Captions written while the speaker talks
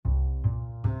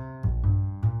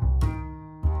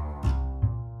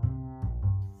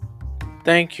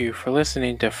Thank you for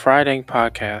listening to Fried Ink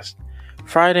Podcast.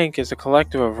 Fried Ink is a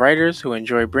collective of writers who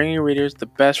enjoy bringing readers the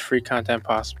best free content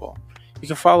possible. You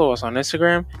can follow us on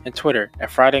Instagram and Twitter at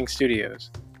Fried Ink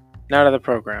Studios. Now to the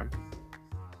program.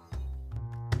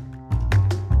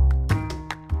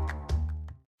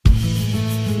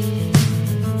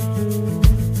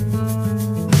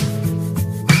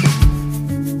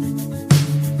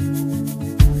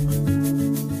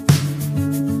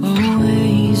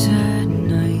 Always at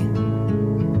night,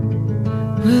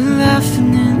 we're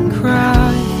laughing and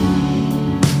crying,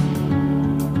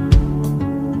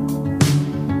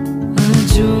 a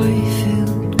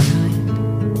joy-filled night,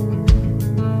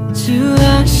 till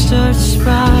I start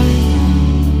spying.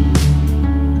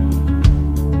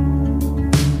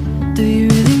 Do you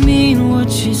really mean what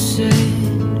you said?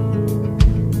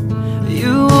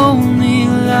 You only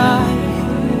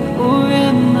lie, or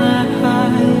am I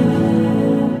high?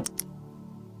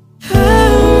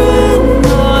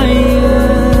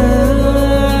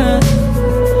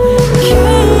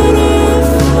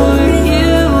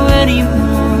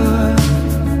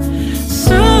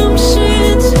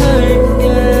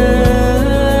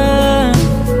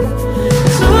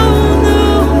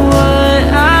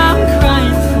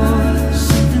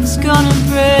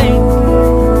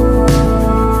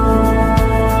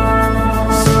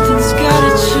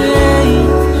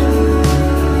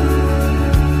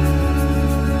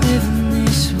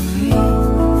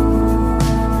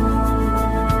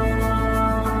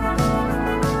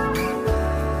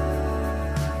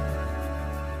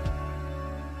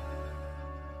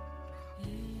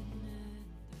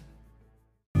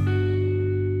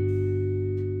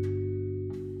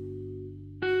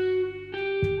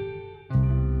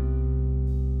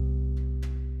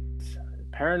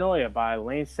 Paranoia by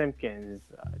Lane Simpkins.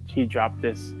 He dropped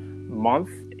this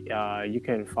month. You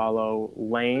can follow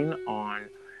Lane on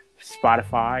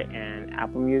Spotify and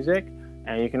Apple Music,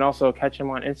 and you can also catch him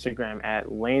on Instagram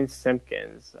at Lane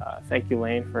Simpkins. Thank you,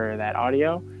 Lane, for that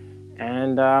audio,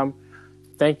 and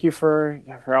thank you for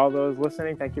all those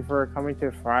listening. Thank you for coming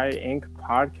to Fried Ink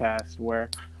Podcast,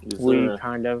 where we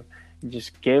kind of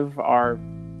just give our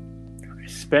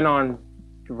spin on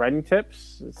writing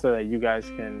tips so that you guys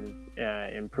can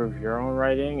improve your own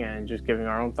writing, and just giving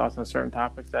our own thoughts on certain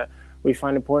topics that we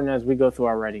find important as we go through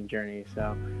our writing journey.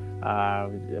 So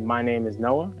my name is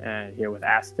Noah, and here with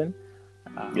Aston.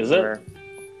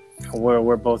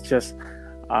 We're both just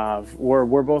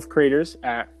we're both creators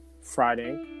at Fried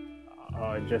Ink.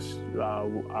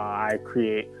 I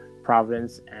create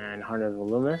Providence and Hunters of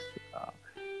Loomis.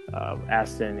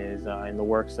 Aston is in the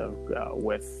works of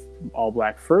with All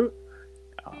Black Fruit.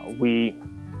 We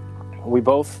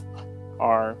both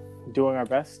are doing our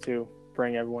best to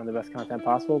bring everyone the best content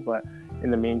possible, but in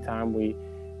the meantime, we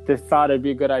just thought it'd be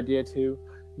a good idea to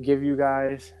give you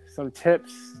guys some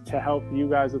tips to help you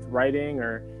guys with writing,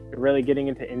 or really getting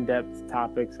into in-depth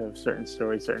topics of certain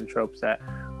stories, certain tropes that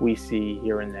we see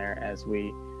here and there as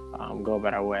we go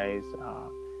about our ways.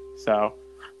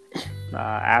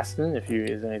 Aston, if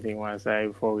is there anything you want to say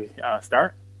before we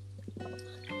start?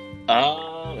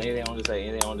 Anything I want to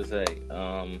say?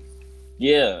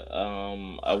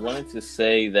 I wanted to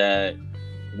say that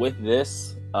with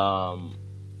this,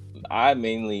 I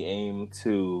mainly aim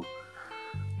to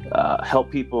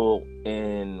help people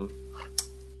in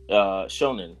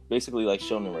shonen, basically like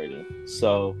shonen writing.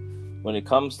 So when it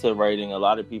comes to writing, a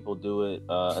lot of people do it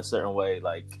a certain way.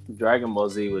 Like Dragon Ball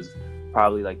Z was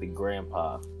probably like the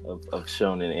grandpa of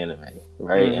shonen anime,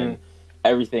 right? Mm-hmm. And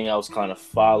everything else kind of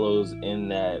follows in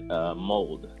that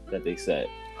mold that they set.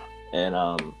 And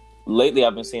lately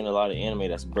I've been seeing a lot of anime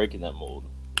that's breaking that mold,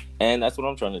 and that's what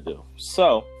I'm trying to do.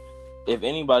 So if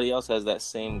anybody else has that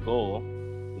same goal,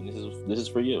 then this is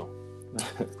for you.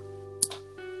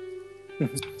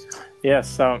 Yeah,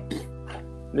 so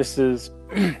this is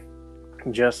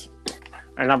just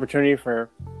an opportunity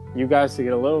for you guys to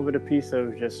get a little bit of piece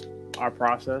of just our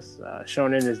process.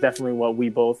 Shonen is definitely what we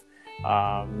both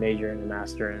major and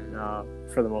master in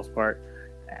for the most part,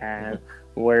 and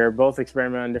we're both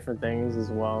experimenting on different things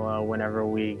as well. Whenever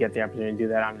we get the opportunity to do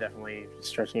that, I'm definitely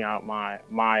stretching out my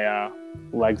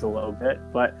legs a little bit,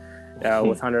 but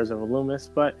with Hunters of Loomis,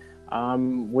 but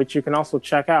which you can also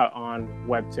check out on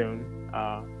Webtoon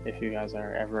if you guys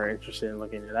are ever interested in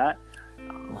looking into that.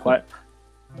 But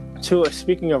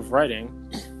speaking of writing,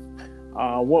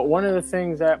 one of the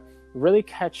things that really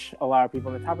catch a lot of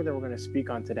people, and the topic that we're going to speak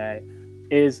on today,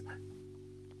 is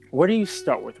where do you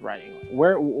start with writing?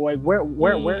 Where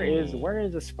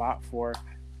is a spot for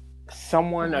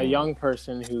someone, a young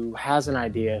person who has an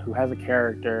idea, who has a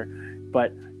character,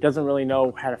 but doesn't really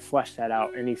know how to flesh that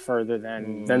out any further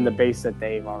than the base that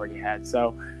they've already had?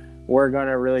 So we're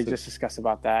gonna really just discuss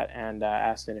about that. And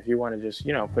Aston, if you want to just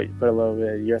put a little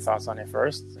bit of your thoughts on it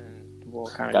first, and we'll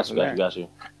kind of got you.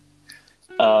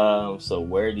 So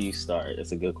where do you start?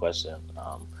 It's a good question.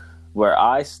 Where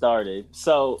I started,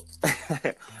 so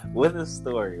with a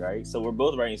story, right? So we're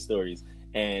both writing stories,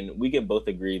 and we can both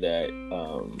agree that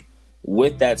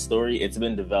with that story, it's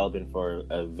been developing for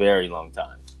a very long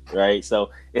time, right?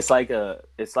 So it's like a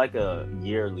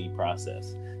yearly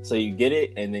process. So you get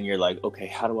it, and then you're like, okay,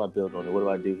 how do I build on it? What do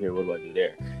I do here? What do I do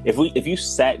there? If you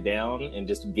sat down and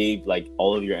just gave like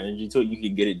all of your energy to it, you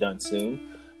could get it done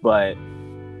soon. But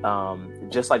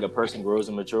just like a person grows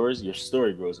and matures, your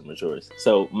story grows and matures.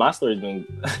 So my story's been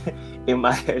in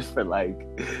my head for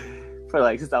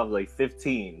since I was like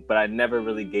 15, but I never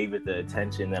really gave it the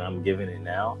attention that I'm giving it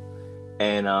now.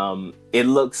 And it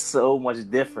looks so much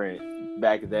different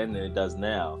back then than it does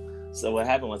now. So what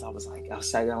happened was I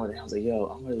sat down with it. I was like, yo,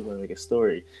 I'm really going to make a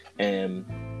story. And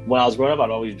when I was growing up, I'd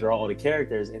always draw all the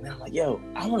characters. And then I'm like, yo,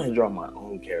 I want to draw my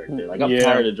own character. Like, I'm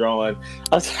tired of drawing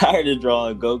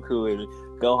Goku and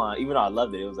Gohan. Even though I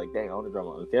loved it, it was like, dang, I want to draw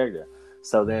my own character.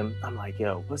 So then I'm like,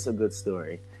 yo, what's a good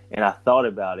story? And I thought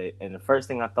about it. And the first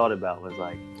thing I thought about was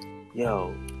like,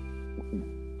 yo,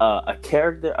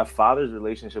 a father's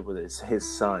relationship with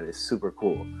his son is super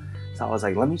cool. So I was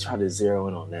like, let me try to zero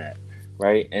in on that.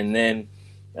 Right. And then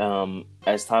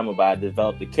as time went by, I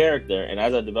developed the character. And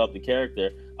as I developed the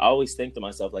character, I always think to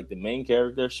myself, like, the main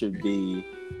character should be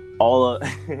all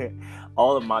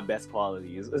of my best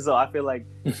qualities. So I feel like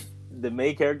the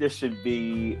main character should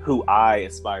be who I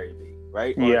aspire to be.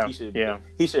 Right. Or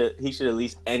he should at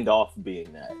least end off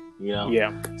being that,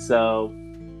 Yeah. So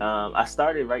I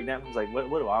started writing down. I was like, what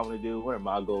do I want to do? What are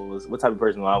my goals? What type of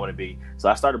person do I want to be? So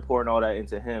I started pouring all that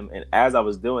into him. And as I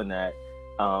was doing that,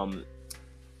 how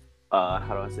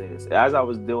do I say this? As I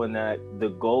was doing that, the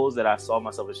goals that I saw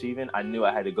myself achieving, I knew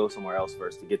I had to go somewhere else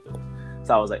first to get those.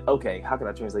 So I was like, okay, how can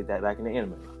I translate that back into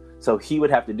anime? So he would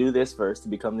have to do this first to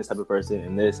become this type of person,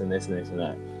 and this and this and this and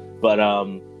that. But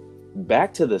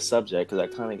back to the subject, because I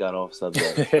kind of got off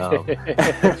subject.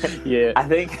 Yeah, I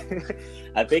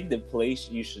think the place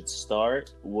you should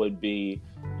start would be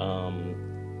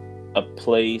a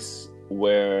place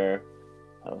where,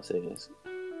 how do I say this?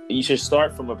 You should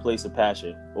start from a place of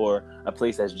passion or a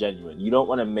place that's genuine. You don't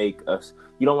want to make a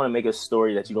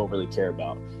story that you don't really care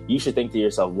about. You should think to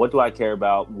yourself, what do I care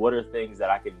about? What are things that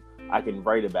I can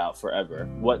write about forever?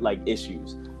 What like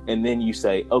issues? And then you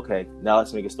say, okay, now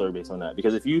let's make a story based on that.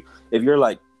 Because if you're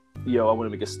like, yo, I want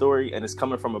to make a story, and it's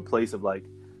coming from a place of like,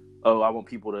 oh, I want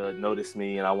people to notice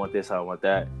me, and I want this, I want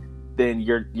that, then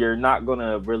you're not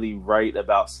gonna really write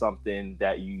about something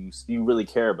that you really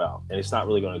care about, and it's not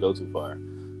really gonna go too far.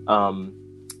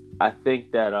 I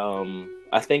think that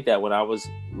when I was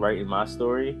writing my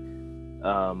story,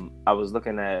 I was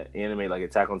looking at anime like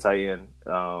Attack on Titan,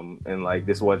 and like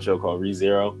this one show called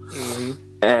ReZero,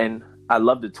 and I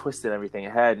loved the twist and everything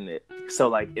it had in it. So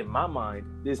like in my mind,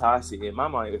 this is how I see it. In my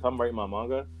mind, if I'm writing my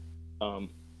manga,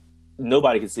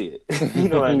 nobody can see it. You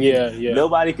know what I mean? Yeah.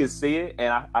 Nobody can see it,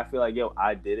 and I feel like, yo,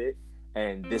 I did it,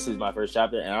 and this is my first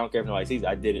chapter, and I don't care if nobody sees it.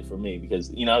 I did it for me because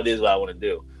this is what I want to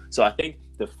do. So I think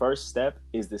the first step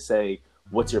is to say,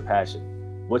 what's your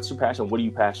passion? What's your passion? What are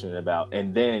you passionate about?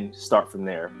 And then start from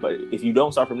there. But if you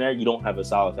don't start from there, you don't have a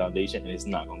solid foundation, and it's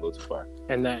not going to go too far.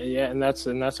 And that's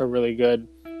a really good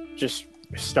just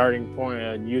starting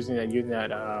point. Using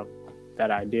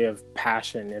that idea of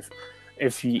passion.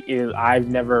 If I've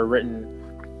never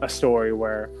written a story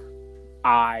where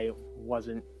I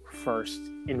wasn't first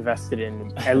invested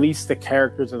in at least the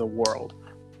characters of the world.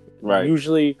 Right.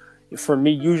 Usually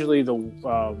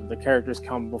the characters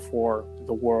come before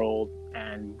the world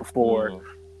and before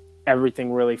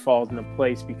everything really falls into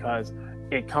place, because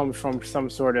it comes from some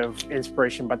sort of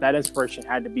inspiration. But that inspiration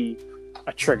had to be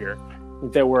a trigger.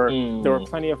 There were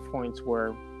plenty of points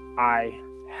where I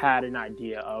had an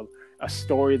idea of a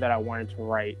story that I wanted to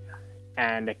write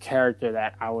and a character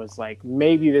that I was like,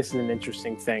 maybe this is an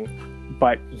interesting thing.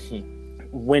 But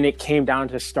when it came down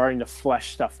to starting to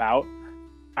flesh stuff out,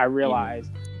 I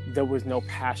realized there was no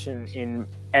passion in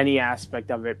any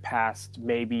aspect of it past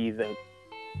maybe the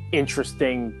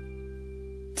interesting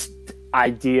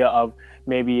idea of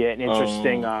maybe an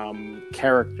interesting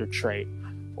character trait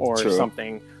or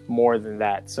something more than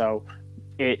that. So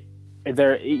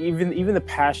even the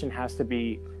passion has to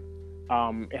be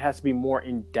it has to be more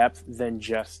in depth than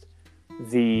just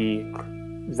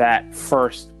that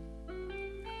first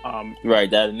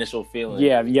that initial feeling.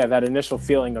 That initial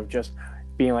feeling of just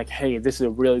being like, hey, this is a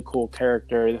really cool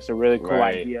character, this is a really cool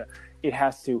idea. It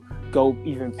has to go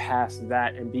even past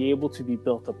that and be able to be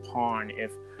built upon.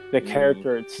 If the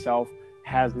character itself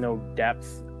has no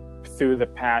depth through the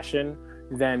passion,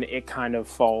 then it kind of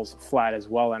falls flat as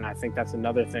well. And I think that's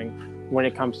another thing when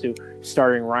it comes to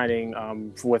starting writing,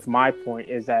 with my point,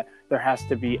 is that there has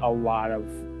to be a lot of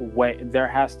there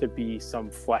has to be some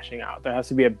fleshing out. There has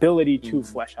to be ability to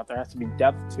flesh out. There has to be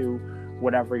depth to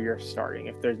whatever you're starting.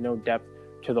 If there's no depth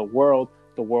to the world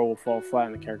will fall flat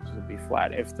and the characters will be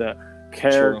flat. If the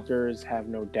characters have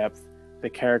no depth, the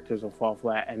characters will fall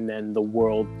flat, and then the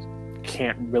world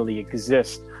can't really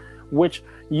exist.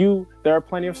 There are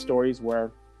plenty of stories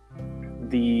where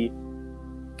the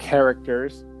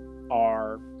characters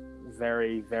are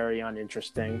very, very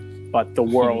uninteresting, but the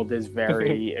world is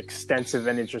very extensive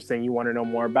and interesting. You want to know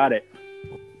more about it.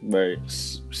 Right.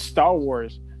 Star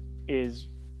Wars is...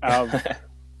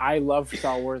 I love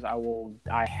Star Wars.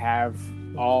 I have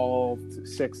all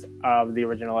 6 of the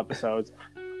original episodes.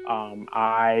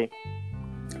 I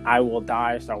will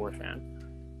die a Star Wars fan.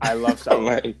 I love Star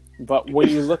Wars. Right. But when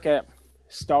you look at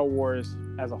Star Wars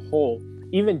as a whole,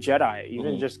 even Jedi,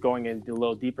 even just going into a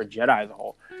little deeper, Jedi as a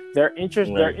whole, they're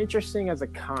interesting as a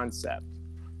concept,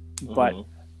 but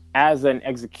as an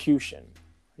execution,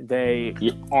 they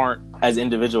aren't. As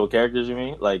individual characters, you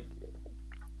mean? Like,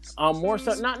 more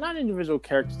so, not individual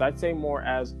characters. I'd say more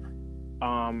as,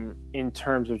 in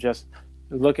terms of just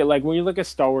look at, like, when you look at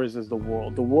Star Wars as the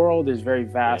world is very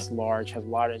vast, large, has a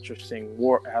lot of interesting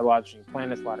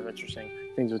planets, a lot of interesting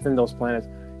things within those planets.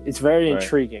 It's very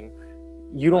intriguing.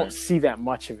 You don't see that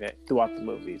much of it throughout the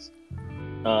movies.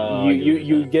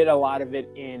 You get a lot of it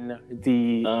in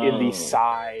the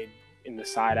side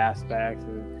aspects,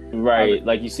 and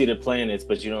like you see the planets,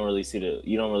 but you don't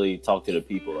really talk to the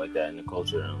people like that in the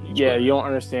culture. You don't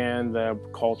understand the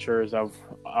cultures of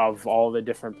all the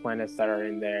different planets that are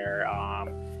in there,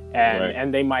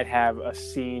 and they might have a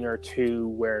scene or two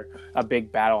where a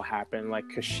big battle happened, like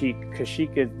Kashyyyk.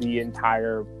 Kashyyyk is the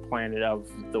entire planet of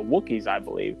the Wookiees, I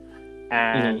believe,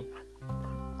 and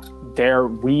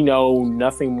we know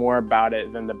nothing more about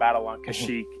it than the battle on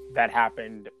Kashyyyk that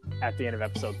happened at the end of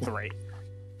episode 3.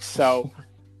 So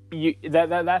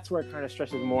that's where it kind of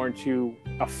stretches more into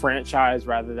a franchise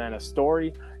rather than a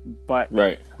story. But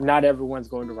not everyone's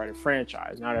going to write a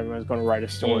franchise. Not everyone's going to write a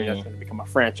story that's going to become a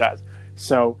franchise.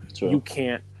 So you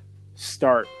can't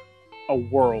start a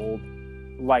world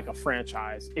like a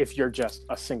franchise if you're just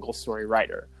a single story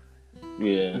writer.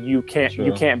 You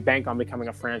can't bank on becoming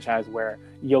a franchise where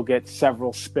you'll get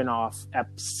several spin-off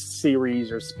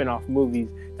series or spin-off movies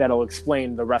that'll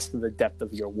explain the rest of the depth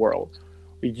of your world.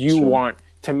 You want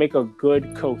to make a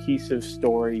good cohesive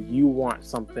story. You want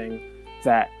something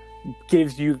that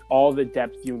gives you all the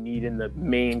depth you need in the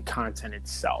main content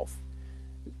itself.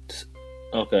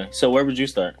 Okay, so where would you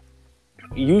start?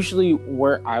 Usually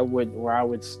where I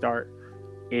would start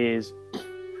is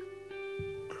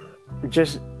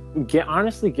just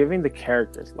giving the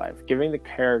characters life, giving the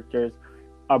characters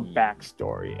a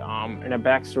backstory, and a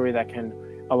backstory that can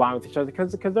align with each other,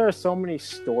 because there are so many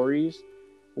stories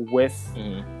with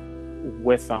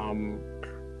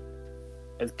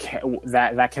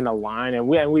that can align, and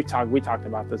we talked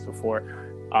about this before,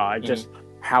 just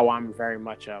how I'm very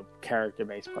much a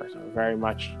character-based person, very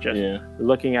much just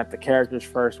looking at the characters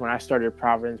first. When I started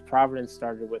Providence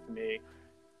started with me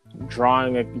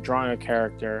drawing a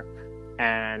character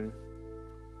and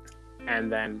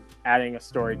then adding a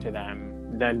story to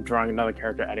them, then drawing another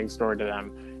character, adding a story to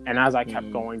them. And as I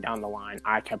kept going down the line,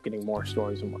 I kept getting more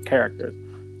stories and more characters.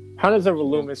 Hunters of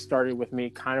Illumis started with me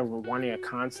kind of wanting a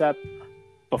concept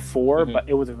before, but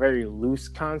it was a very loose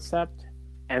concept.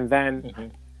 And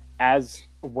then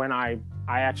when I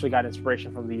actually got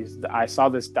inspiration from I saw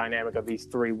this dynamic of these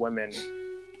 3 women,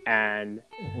 and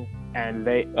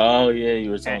they... Oh, yeah,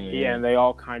 you were telling me. Yeah, and they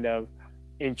all kind of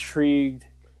intrigued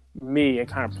me and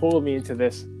kind of pulled me into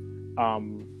this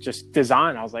just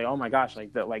design. I was like, oh my gosh,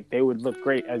 like they would look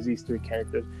great as these 3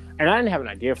 characters. And I didn't have an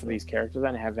idea for these characters. I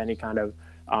didn't have any kind of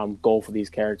goal for these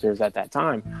characters at that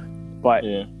time. But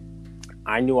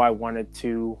I knew I wanted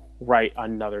to write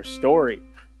another story.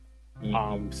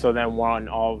 So then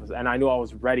and I knew I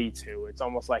was ready to. It's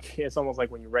almost like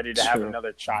when you're ready to have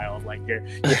another child. Like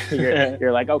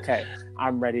you're like, okay,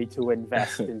 I'm ready to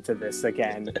invest into this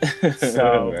again.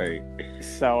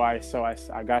 So I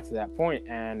got to that point,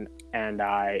 and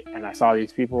I saw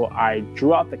these people. I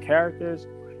drew out the characters.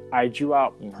 I drew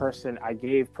out I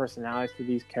gave personalities to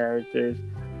these characters,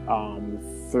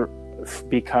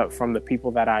 because from the people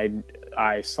that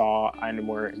I saw and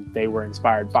they were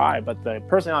inspired by, but the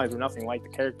personalities were nothing like the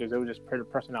characters. It was just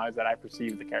personalities that I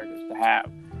perceived the characters to have.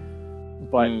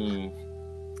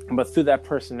 But through that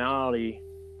personality,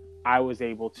 I was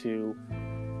able to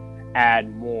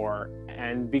add more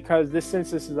and because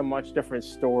since this is a much different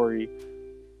story,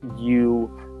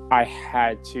 I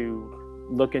had to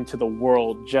look into the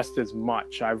world just as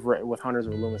much. I've written with Hunters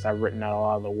of Loomis. I've written out a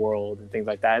lot of the world and things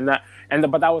like that,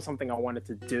 but that was something I wanted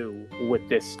to do with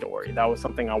this story. That was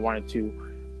something I wanted to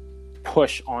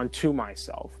push onto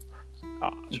myself.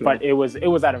 But it was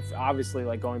out of, obviously,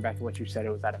 like going back to what you said,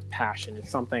 it was out of passion. It's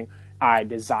something I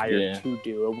desired to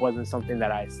do. It wasn't something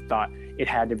that I thought it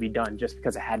had to be done just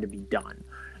because it had to be done.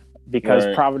 Because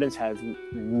Providence has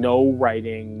no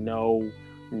writing, no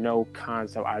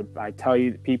concept. I tell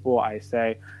you, people, I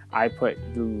say I put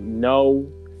no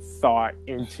thought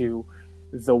into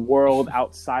the world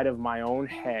outside of my own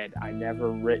head. I never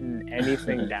written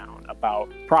anything down about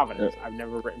Providence. I've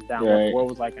never written down what the world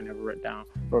was like. I never wrote down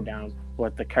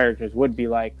what the characters would be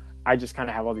like. I just kind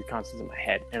of have all these concepts in my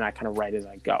head, and I kind of write as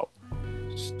I go.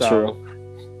 So,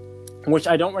 which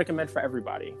I don't recommend for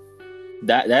everybody.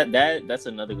 That's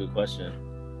another good question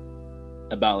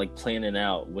about like planning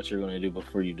out what you're going to do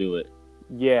before you do it.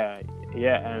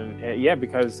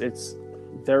 Because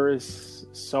there is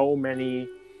so many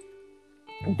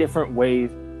different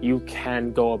ways you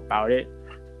can go about it,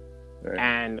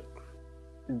 and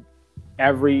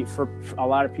for a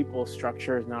lot of people,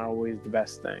 structure is not always the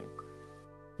best thing.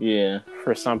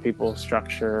 For some people,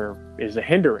 structure is a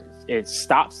hindrance. It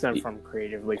stops them from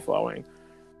creatively flowing.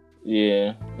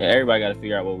 Everybody got to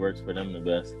figure out what works for them the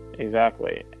best.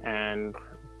 Exactly.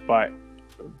 But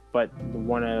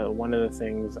one of the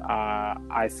things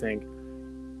I think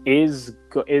is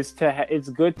it's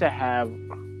good to have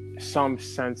some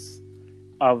sense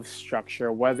of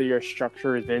structure, whether your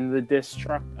structure is in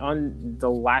the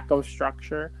lack of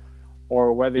structure,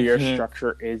 or whether your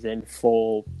structure is in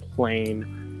full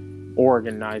plain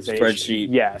organization. Spreadsheet.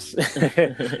 Yes.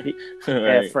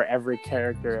 For every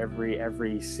character,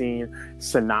 every scene,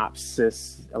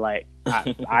 synopsis. Like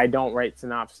I don't write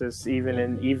synopsis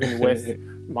even with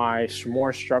my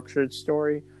more structured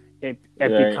story. It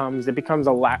becomes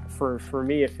a lack for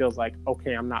me. It feels like,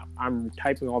 okay, I'm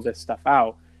typing all this stuff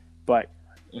out, but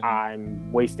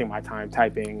I'm wasting my time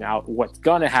typing out what's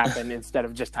gonna happen instead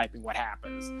of just typing what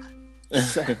happens.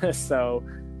 So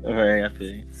I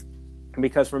feel.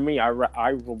 Because for me,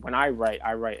 when I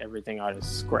write everything out as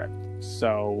script.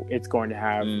 So it's going to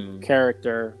have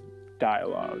character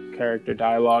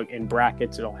dialogue in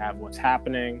brackets. It'll have what's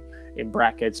happening in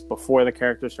brackets before the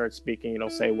character starts speaking. It'll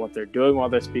say what they're doing while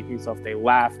they're speaking. So if they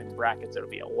laugh, in brackets, it'll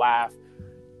be a laugh,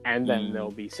 and then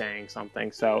they'll be saying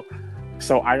something. So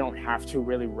I don't have to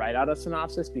really write out a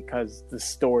synopsis because the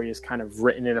story is kind of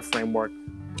written in a framework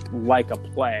like a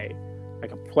play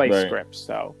script.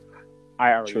 So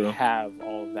I already have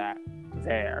all of that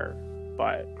there,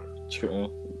 but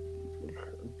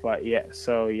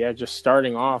just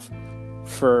starting off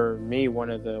for me,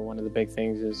 one of the big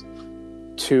things is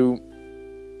to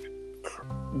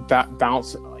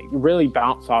bounce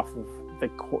off of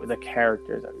the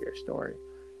characters of your story.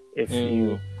 If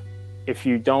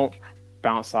you don't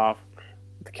bounce off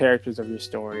the characters of your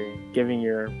story, giving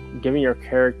your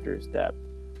characters depth,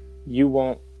 you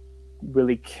won't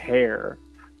really care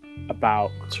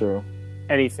about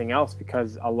anything else,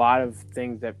 because a lot of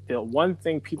things that build one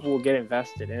thing people will get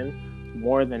invested in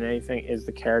more than anything is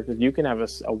the characters. You can have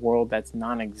a world that's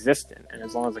non-existent, and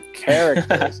as long as the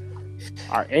characters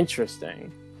are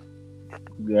interesting,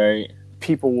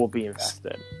 people will be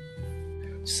invested.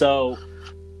 So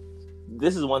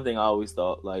this is one thing I always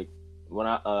thought, like when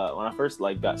I first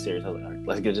like got serious, I was like, all right,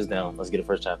 let's get this down, let's get a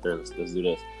first chapter, let's do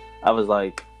this. I was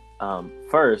like,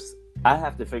 first I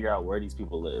have to figure out where these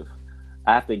people live.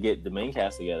 I have to get the main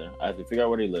cast together. I have to figure out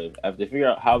where they live. I have to figure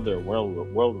out how their world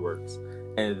works,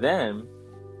 and then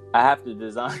I have to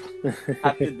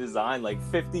design like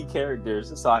 50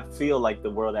 characters so I feel like the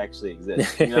world actually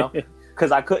exists. You know,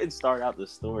 because I couldn't start out the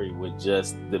story with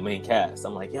just the main cast.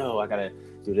 I'm like, I gotta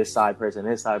do this side person,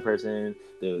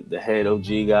 the head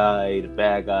OG guy, the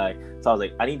bad guy. So I was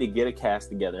like, I need to get a cast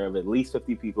together of at least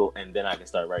 50 people, and then I can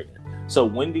start writing it. So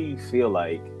when do you feel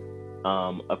like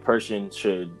a person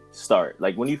should start?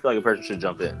 Like, when do you feel like a person should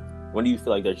jump in? When do you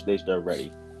feel like they start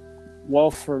ready?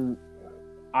 Well,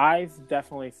 I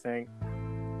definitely think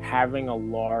having a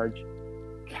large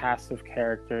cast of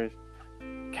characters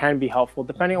can be helpful,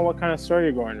 depending on what kind of story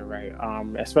you're going to write.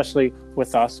 Especially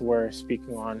with us, we're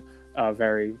speaking on a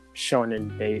very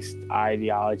shonen-based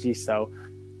ideology, so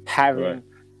having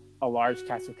a large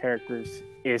cast of characters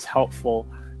is helpful.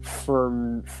 For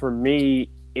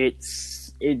me, it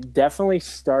definitely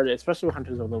started, especially with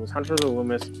Hunters of Loomis. Hunters of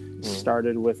Loomis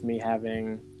started with me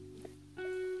having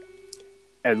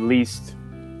at least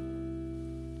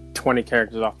 20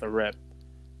 characters off the rip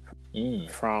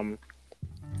from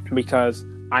because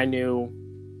I knew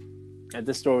that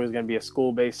this story was going to be a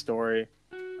school-based story.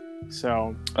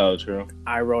 So true.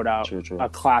 I wrote out True. a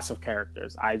class of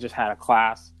characters. I just had a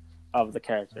class of the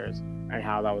characters and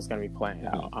how that was going to be playing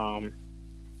out.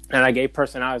 And I gave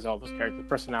personalities to all those characters,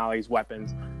 personalities,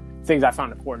 weapons, things I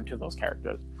found important to those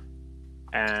characters.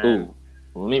 And Ooh,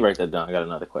 let me write that down. I got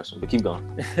another question, but keep going.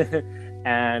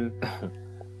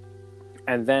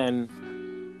 and then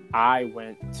I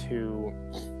went to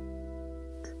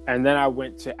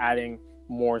adding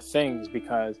more things,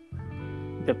 because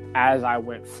as I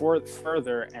went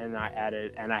further and I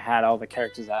added and I had all the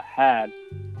characters I had,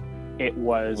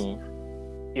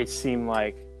 it seemed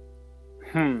like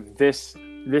this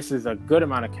is a good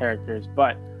amount of characters,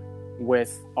 but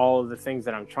with all of the things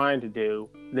that I'm trying to do,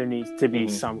 there needs to be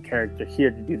some character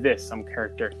here to do this, some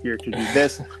character here to do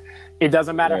this. It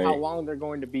doesn't matter how long they're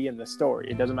going to be in the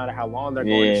story. It doesn't matter how long they're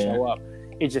going to show up.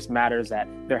 It just matters that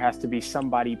there has to be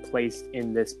somebody placed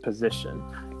in this position.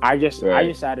 I just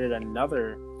added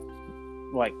another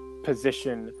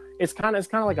position. It's kind of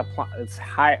like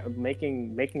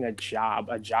making a job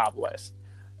list.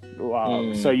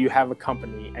 So you have a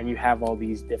company and you have all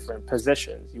these different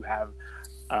positions. You have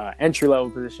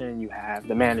entry-level position, you have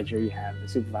the manager, you have the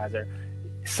supervisor.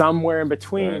 Somewhere in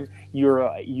between,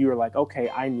 you're like, okay,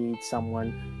 I need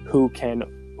someone who can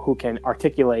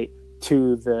articulate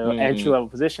to the entry-level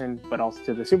position, but also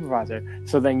to the supervisor.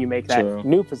 So then you make that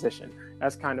new position.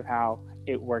 That's kind of how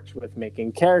it works with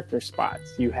making character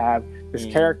spots. You have this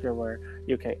character where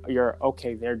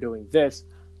they're doing this,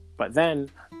 but then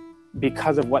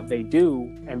because of what they do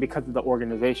and because of the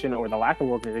organization or the lack of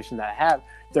organization that I have,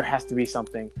 there has to be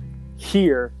something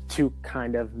here to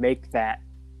kind of make that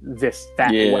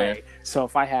way. So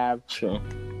if I have,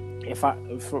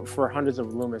 for Hundreds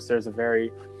of Loomis, it's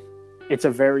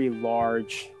a very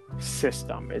large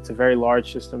system. It's a very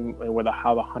large system with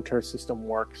how the hunter system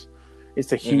works.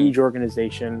 It's a huge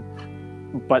organization,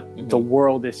 but the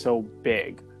world is so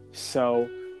big. So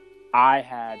I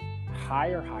had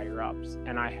higher ups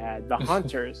and I had the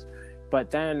hunters, but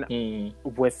then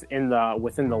within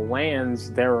the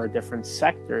lands there are different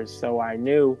sectors. So I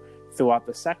knew throughout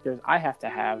the sectors I have to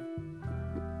have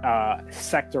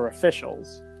sector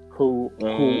officials who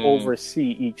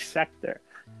oversee each sector.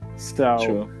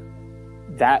 So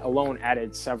that alone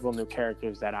added several new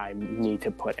characters that I need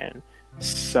to put in.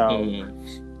 So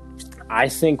I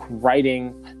think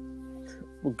writing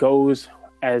goes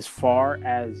as far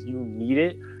as you need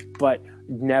it, but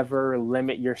never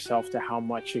limit yourself to how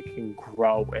much it can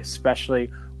grow, especially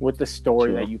with the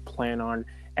story that you plan on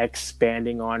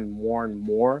expanding on more and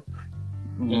more.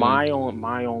 My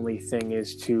only thing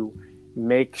is to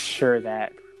make sure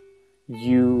that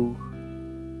you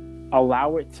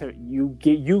allow it to you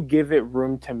give it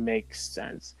room to make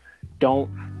sense. Don't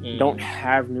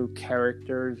have new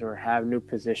characters or have new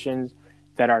positions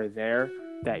that are there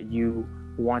that you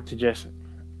want to just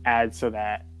add so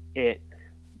that it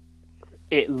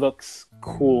looks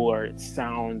cool or it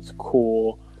sounds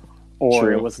cool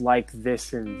or it was like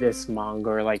this in this manga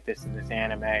or like this in this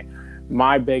anime.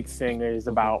 My big thing is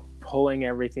about pulling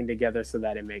everything together so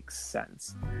that it makes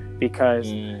sense,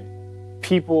 because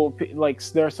people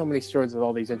there are so many stories with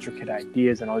all these intricate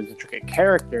ideas and all these intricate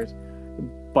characters,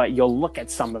 but you'll look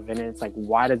at some of it and it's like,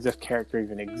 why does this character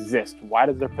even exist? Why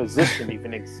does their position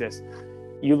even exist?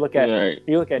 You look at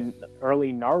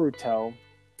early Naruto,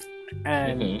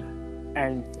 and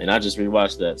I just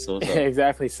rewatched that. So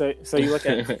exactly. So you look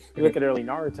at early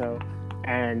Naruto,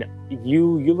 and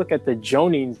you look at the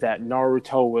Jonins that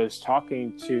Naruto was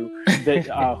talking to.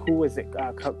 Who was it?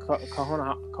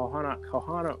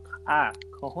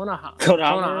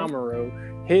 Konohamaru.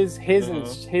 His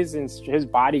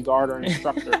bodyguard or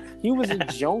instructor. He was a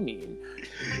Jonin.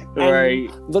 Right.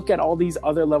 Look at all these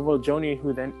other level of Jonin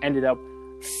who then ended up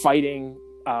fighting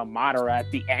Madara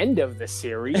at the end of the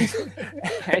series.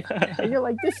 and you're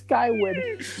like, this guy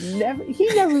never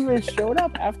even showed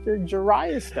up after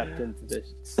Jiraiya stepped into the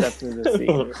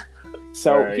scene.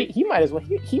 So he might as well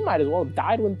have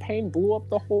died when Pain blew up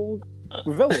the whole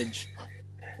village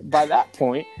by that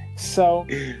point. So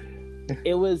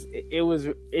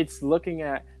it's looking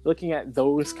at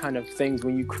those kind of things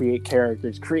when you create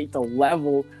characters, create the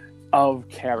level of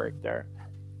character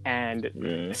and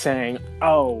saying,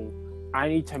 oh, I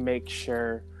need to make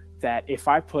sure that if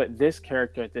I put this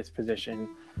character at this position,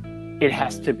 it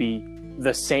has to be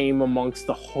the same amongst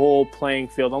the whole playing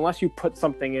field. Unless you put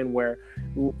something in where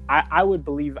I would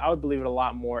believe it a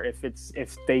lot more if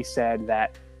they said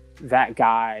that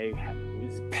guy,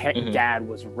 his dad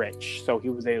was rich, so he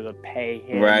was able to pay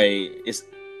him. Right.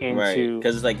 Right, into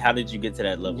because it's like, how did you get to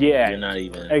that level? Yeah. You're not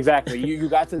even exactly. You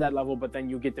got to that level, but then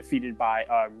you get defeated by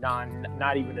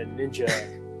not even a ninja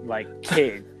like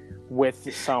kid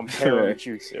with some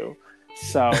parajutsu.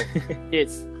 So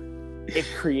it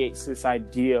creates this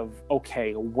idea of,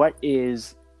 okay, what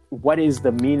is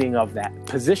the meaning of that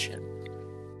position?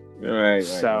 right.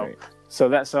 So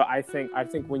I think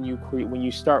when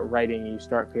you start writing and you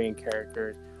start creating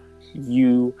characters,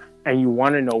 you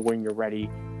want to know when you're ready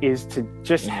is to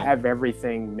just have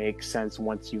everything make sense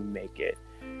once you make it,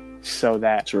 so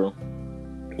that True.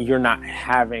 you're not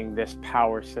having this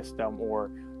power system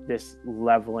or this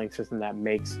leveling system that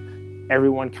makes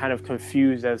everyone kind of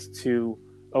confused as to,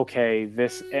 okay,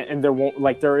 this, and there won't,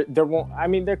 I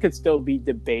mean, there could still be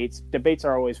debates. Debates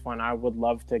are always fun. I would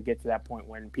love to get to that point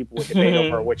when people would debate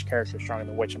over which character is stronger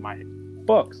than which of my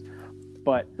books.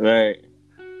 But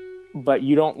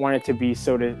you don't want it to be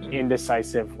so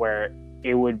indecisive where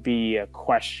it would be a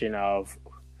question of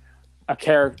a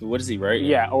character. What is he writing?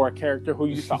 Yeah, or a character who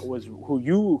you thought was who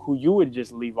you would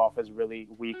just leave off as really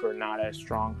weak or not as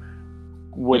strong.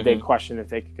 Would they question if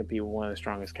they could compete with one of the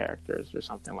strongest characters or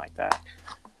something like that?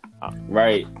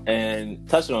 Right, and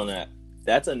touching on that,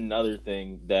 that's another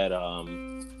thing that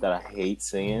I hate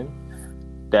seeing,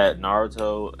 that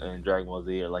Naruto and Dragon Ball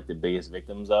Z are like the biggest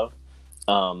victims of.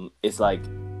 It's like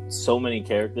so many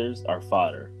characters are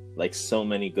fodder, like so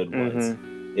many good ones.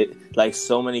 Like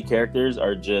so many characters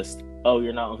are just, oh,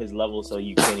 you're not on his level, so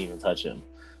you can't even touch him.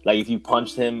 Like if you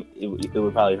punched him, it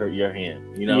would probably hurt your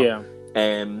hand, you know? Yeah.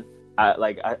 And I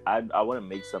want to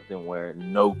make something where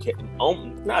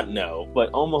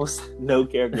almost no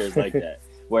characters like that,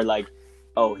 where like,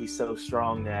 oh, he's so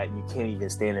strong that you can't even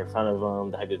stand in front of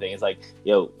him, type of thing. It's like,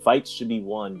 yo, fights should be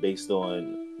won based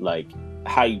on like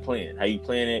how you plan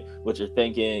it, what you're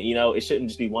thinking. You know, it shouldn't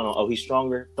just be one on, oh, he's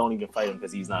stronger, don't even fight him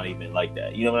because he's not even like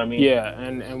that. You know what I mean? Yeah,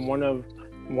 and one of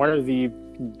the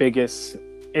biggest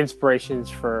inspirations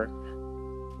for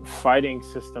fighting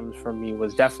systems for me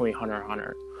was definitely Hunter x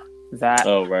Hunter. That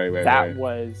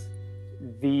was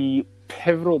the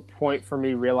pivotal point for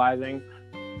me realizing,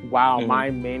 wow, my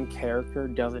main character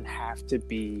doesn't have to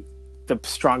be the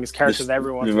strongest character that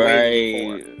everyone's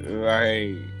waiting for.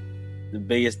 Right.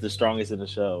 The strongest in the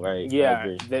show, right?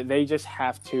 Yeah, they just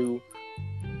have to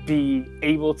be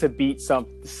able to beat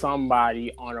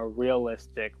somebody on a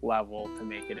realistic level to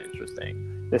make it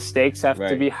interesting. The stakes have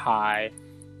to be high,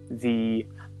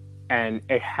 and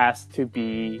it has to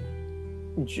be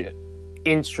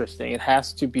interesting. It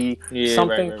has to be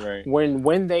something. Right.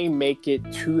 When they make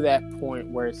it to that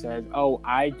point where it says, "Oh,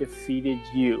 I defeated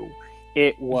you,"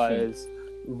 it was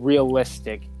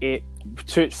realistic.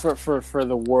 For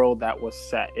the world that was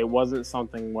set. It wasn't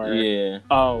something where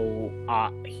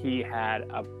he had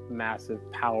a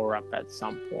massive power up at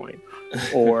some point,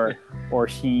 or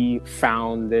he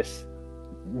found this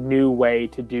new way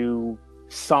to do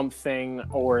something,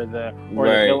 or the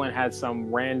villain had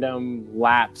some random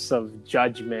lapse of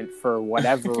judgment for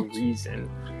whatever reason.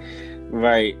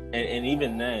 Right, and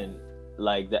even then,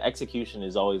 like the execution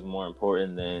is always more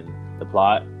important than the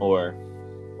plot, or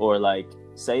like,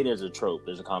 say there's a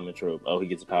common trope, oh, he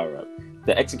gets a power up.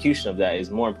 The execution of that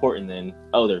is more important than,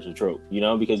 oh, there's a trope, you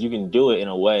know, because you can do it in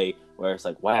a way where it's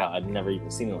like, wow, I've never even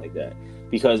seen it like that.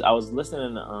 Because I was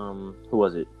listening to, who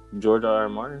was it? George R. R.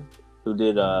 Martin, who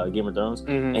did Game of Thrones,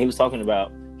 and he was talking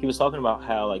about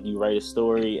how like you write a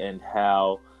story and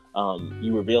how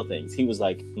you reveal things. He was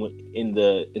like, in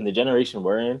the generation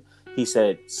we're in, he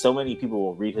said so many people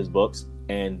will read his books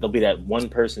and there'll be that one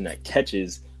person that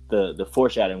catches the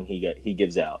foreshadowing he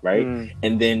gives out, right?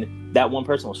 And then that one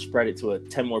person will spread it to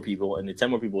 10 more people, and the 10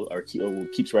 more people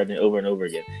keep spreading it over and over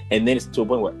again, and then it's to a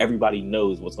point where everybody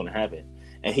knows what's going to happen.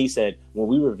 And he said, when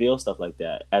we reveal stuff like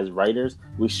that as writers,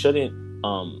 we shouldn't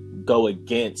go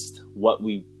against what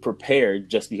we prepared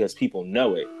just because people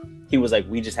know it. He was like,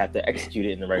 we just have to execute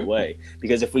it in the right way,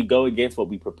 because if we go against what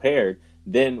we prepared,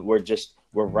 then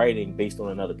we're writing based on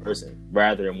another person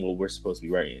rather than what we're supposed to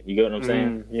be writing. You get what I'm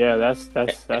saying? Yeah,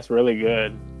 that's really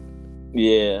good.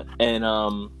 Yeah, and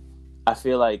I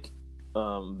feel like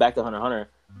back to Hunter x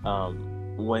Hunter,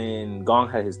 when Gong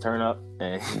had his turn up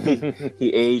and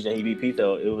he aged and he beat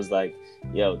Pito, it was like,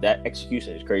 yo, that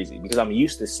execution is crazy, because I'm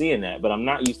used to seeing that, but I'm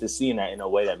not used to seeing that in a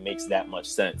way that makes that much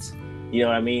sense. You know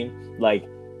what I mean? Like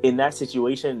in that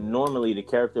situation, normally the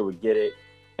character would get it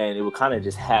and it would kind of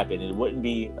just happen. It wouldn't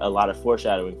be a lot of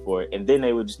foreshadowing for it, and then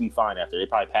they would just be fine after. They'd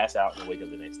probably pass out and wake up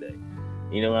the next day.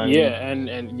 You know what I mean? Yeah,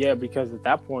 and yeah, because at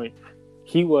that point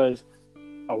he was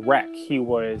a wreck. He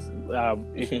was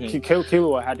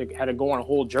Killua had to go on a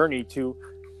whole journey to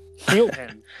heal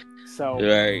him. So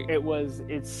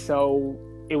it's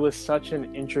it was such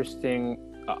an interesting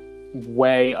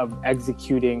way of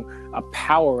executing a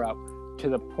power up to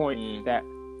the point that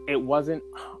it wasn't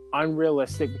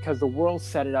unrealistic, because the world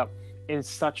set it up in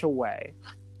such a way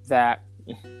that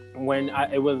when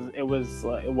it was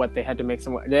what they had to make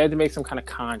some kind of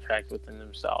contract within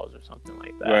themselves or something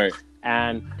like that. Right.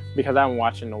 And because I haven't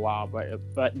watched it in a while, but it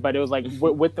was like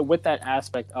with that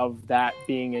aspect of that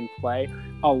being in play,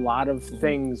 a lot of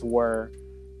things were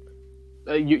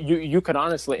you could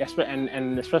honestly,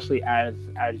 and especially as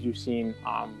you've seen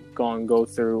go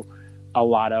through a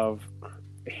lot of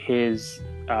his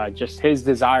just his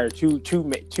desire to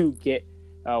get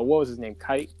what was his name,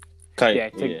 Kite.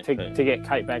 Kite. To get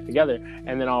Kite back together,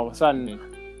 and then all of a sudden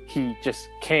he just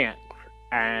can't,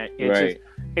 and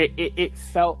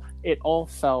it all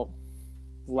felt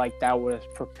like that was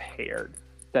prepared,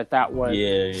 that was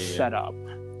set up.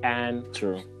 And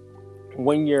true,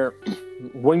 when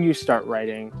you start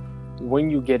writing,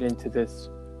 when you get into this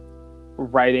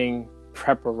writing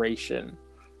preparation,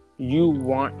 you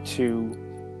want to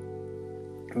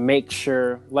make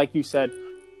sure, like you said,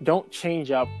 don't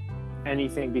change up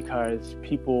anything because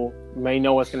people may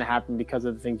know what's going to happen because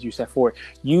of the things you set forward.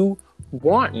 You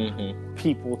want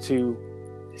people to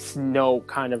know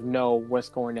what's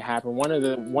going to happen. One of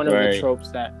the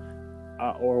tropes that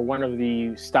or one of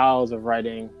the styles of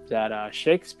writing that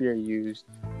Shakespeare used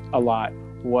a lot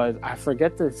was, I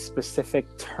forget the specific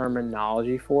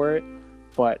terminology for it,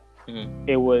 but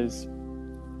it's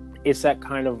that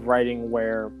kind of writing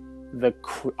where the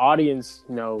audience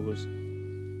knows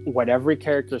what every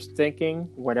character's thinking,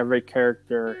 what every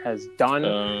character has done,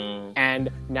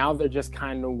 and now they're just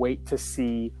kind of wait to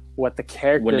see what the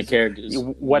characters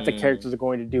are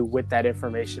going to do with that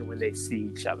information when they see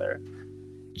each other.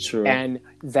 True. And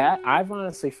that, I've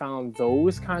honestly found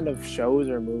those kind of shows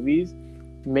or movies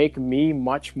make me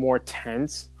much more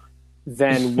tense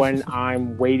than when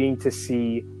I'm waiting to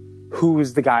see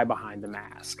who's the guy behind the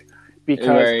mask,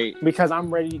 because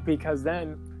I'm ready, because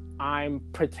then I'm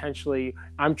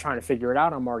trying to figure it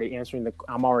out. I'm already answering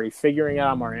I'm already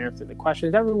answering the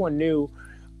questions. Everyone knew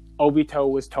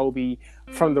Obito was Toby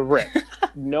from the rip.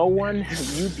 No one,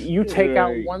 you take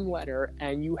out one letter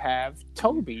and you have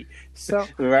Toby. So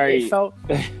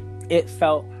it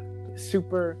felt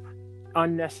super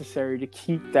unnecessary to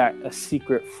keep that a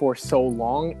secret for so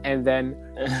long, and then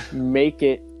make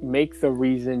the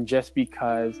reason just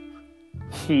because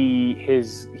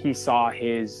he saw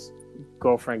his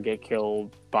girlfriend get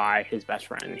killed by his best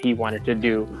friend. He wanted to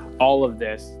do all of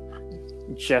this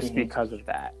just because of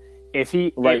that. If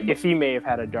he may have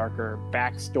had a darker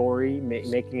backstory,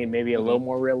 making it maybe a little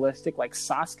more realistic, like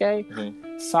Sasuke.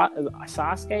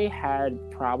 Sasuke had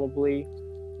probably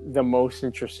the most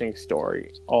interesting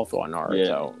story all throughout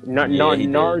Naruto.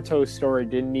 Naruto's story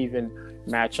didn't even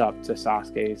match up to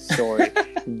Sasuke's story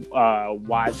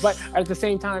wise, but at the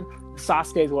same time,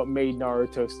 Sasuke is what made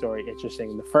Naruto's story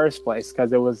interesting in the first place,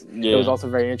 because it was also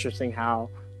very interesting how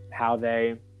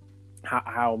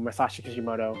Masashi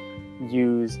Kishimoto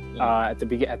used at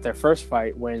their first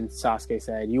fight, when Sasuke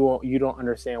said, you don't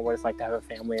understand what it's like to have a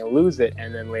family and lose it,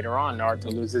 and then later on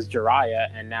Naruto loses Jiraiya,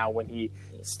 and now when he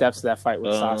steps to that fight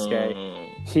with Sasuke,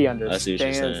 he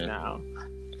understands now.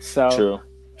 So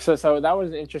that was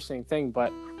an interesting thing.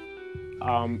 But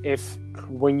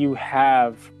when you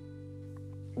have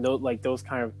those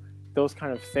kind of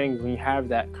things, when you have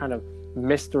that kind of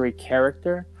mystery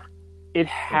character, it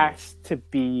has to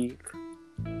be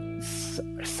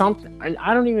something.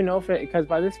 I don't even know if it, because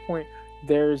by this point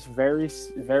there's very,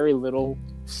 very little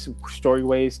story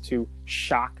ways to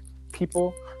shock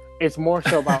people. It's more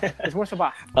so about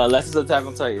unless it's Attack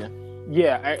on Titan.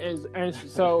 Yeah, and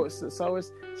so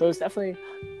it's definitely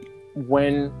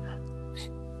when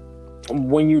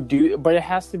you do, but it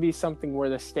has to be something where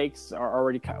the stakes are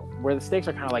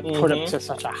kind of like put up to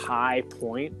such a high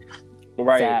point,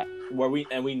 right? That, where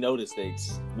we know the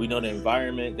stakes, we know the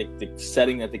environment, the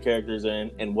setting that the characters are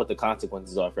in, and what the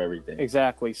consequences are for everything.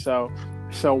 Exactly. So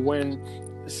even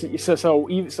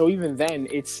then,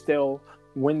 it's still,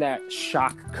 when that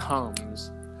shock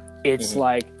comes, it's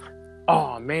like,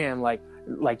 oh man, like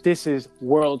this is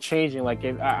world changing. Like,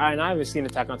 and I haven't seen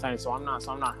Attack on Titan, so I'm not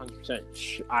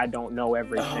 100%. I don't know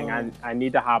everything. I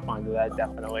need to hop onto that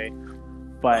definitely,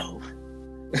 but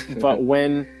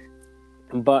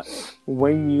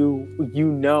when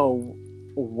you know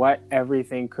what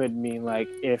everything could mean,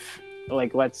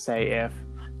 let's say if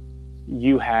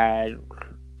you had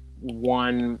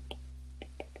one.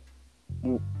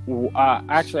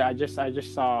 Actually, I just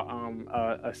saw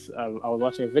I was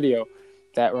watching a video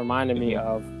that reminded me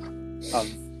of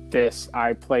this.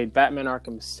 I played Batman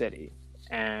Arkham City,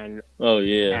 and Oh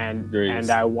yeah, and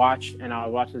I watched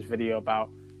this video about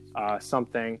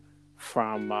something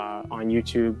from on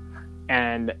YouTube,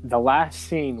 and the last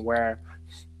scene where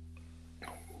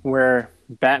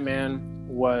Batman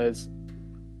was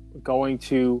going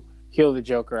to heal the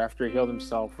Joker after he healed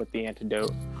himself with the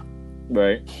antidote.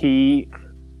 Right. He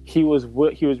was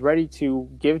ready to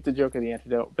give the Joker the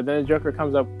antidote, but then the Joker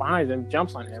comes up behind him,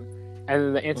 jumps on him, and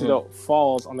then the antidote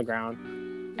falls on the ground,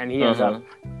 and he ends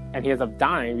up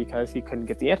dying because he couldn't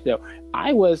get the antidote.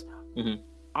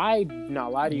 I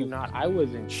not lie to you not, I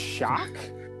was in shock.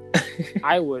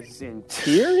 I was in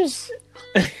tears.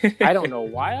 I don't know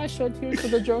why I shed tears for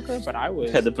the Joker, but I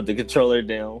had to put the controller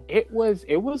down. It was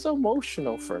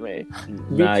emotional for me.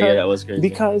 That was crazy.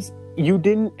 Because you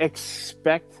didn't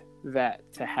expect that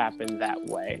to happen that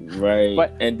way.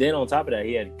 Right. And then on top of that,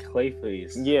 he had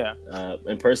Clayface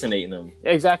impersonating him.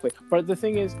 Exactly. But the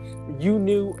thing is, you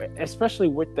knew, especially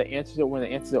with the antidote, when the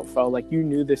antidote fell, like, you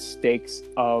knew the stakes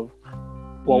of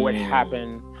what would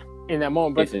happen in that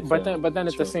moment. But then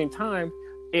at the same time,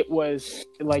 it was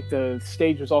like the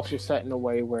stage was also set in a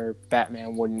way where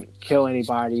Batman wouldn't kill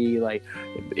anybody. Like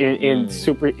in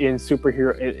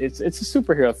superhero, it's a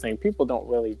superhero thing. People don't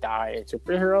really die in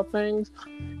superhero things.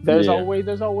 There's always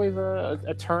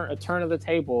a turn of the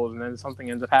tables, and then something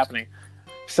ends up happening.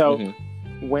 So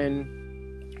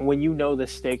when you know the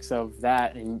stakes of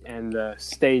that, and the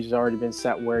stage has already been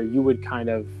set where you would kind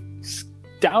of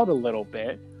doubt a little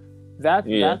bit,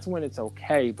 that's when it's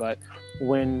okay. But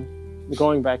when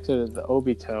going back to the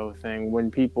Obito thing, when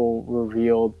people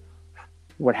revealed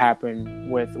what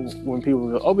happened when people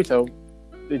revealed Obito,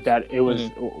 that it was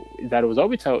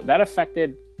Obito, that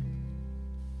affected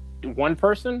one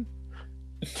person,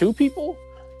 two people,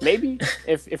 maybe,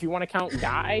 if you want to count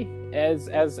Guy as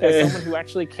someone who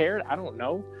actually cared. I don't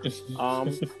know,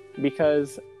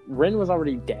 because Rin was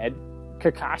already dead.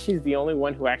 Kakashi's the only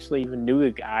one who actually even knew the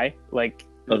guy. Like,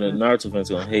 oh, the Naruto fans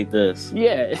gonna hate this.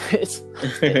 Yeah,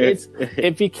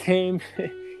 it became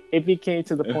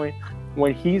to the point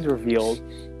when he's revealed,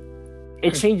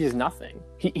 it changes nothing.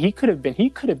 He could have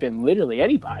been literally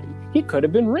anybody. He could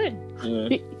have been Rin.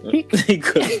 He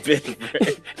could have been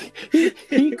Rin.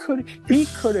 he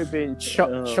could have been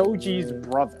Choji's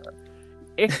brother.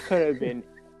 It could have been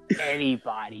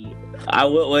anybody. I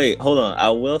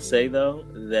will say though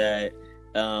that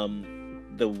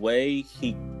the way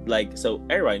he, like, so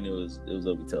everybody knew it was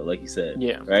Obito, like you said,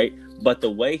 right? But the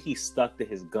way he stuck to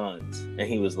his guns, and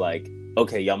he was like,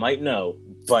 okay, y'all might know,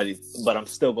 but I'm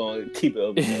still going to keep it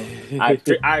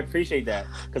Obito. I appreciate that,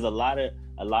 because a lot of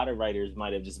writers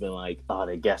might have just been like, oh,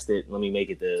 they guessed it, let me make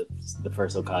it the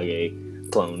first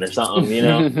Hokage clone or something, you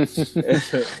know?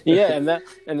 Yeah, and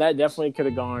that definitely could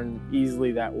have gone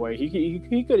easily that way.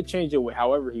 He could have changed it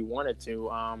however he wanted to.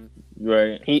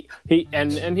 Right. He I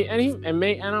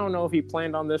don't know if he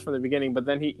planned on this from the beginning, but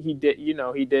then he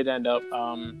did end up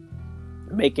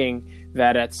making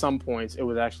that at some points it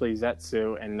was actually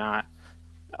Zetsu and not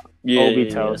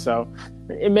Obito. So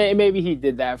maybe he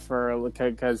did that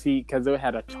because it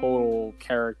had a total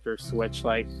character switch,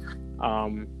 like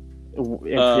in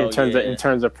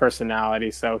terms of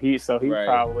personality. So he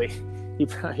probably he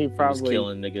was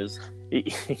killing niggas.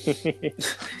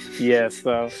 Yeah.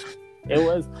 So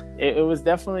it was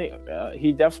definitely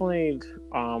he definitely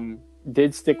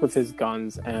did stick with his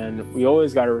guns, and we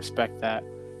always got to respect that.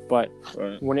 But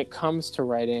when it comes to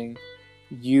writing,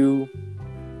 you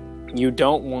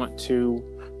don't want to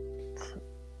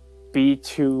be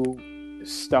too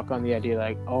stuck on the idea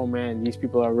like, oh man, these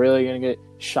people are really going to get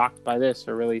shocked by this,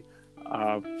 or really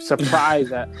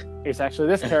surprised that it's actually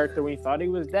this character when you thought he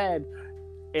was dead.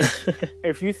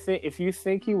 If you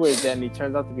think he was dead and he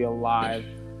turns out to be alive,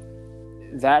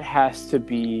 that has to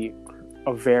be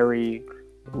a very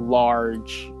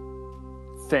large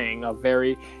thing, a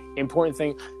very important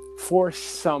thing for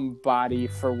somebody,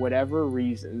 for whatever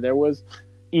reason. There was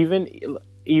even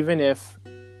if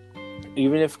we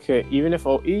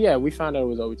found out it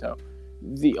was Obito.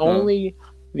 The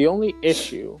only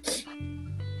issue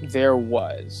there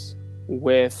was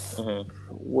with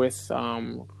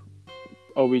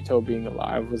Obito being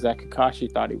alive was that Kakashi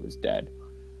thought he was dead.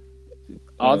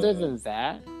 Other than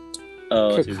that,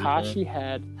 Kakashi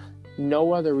had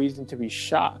no other reason to be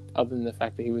shocked other than the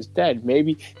fact that he was dead.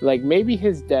 Maybe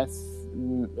his death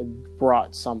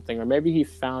brought something, or maybe he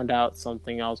found out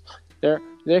something else. There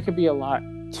could be a lot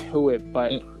to it,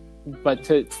 but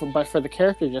for the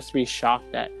character just to be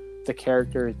shocked that the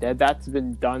character is dead, that's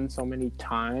been done so many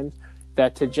times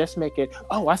that to just make it,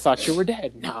 oh, I thought you were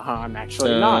dead. No, I'm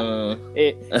actually not.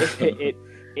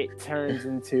 It turns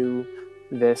into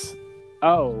this,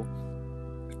 oh,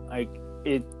 like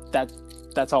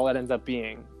That's all it ends up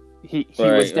being. He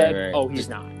was dead. Right. Oh, he's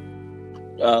not.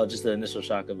 Oh, just the initial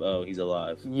shock of, oh, he's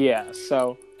alive. Yeah,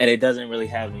 so... And it doesn't really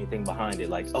have anything behind it,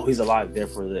 like, oh, he's alive,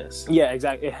 therefore this. Yeah,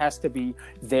 exactly. It has to be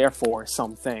there for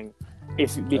something.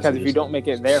 Because if you don't make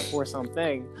it there for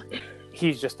something,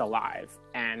 he's just alive.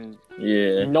 And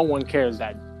no one cares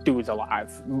that dude's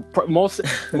alive. Most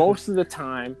of the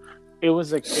time,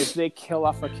 if they kill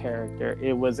off a character,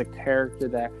 it was a character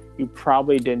that you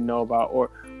probably didn't know about, or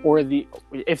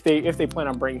if they plan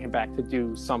on bringing him back to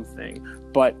do something,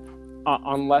 but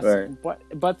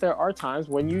but there are times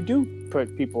when you do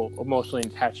put people emotionally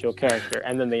attached to a character,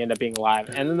 and then they end up being alive,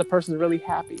 and then the person's really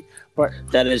happy. But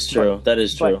that is true. That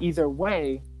is true. But either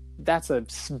way, that's a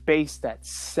space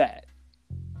that's set.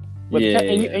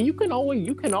 And you can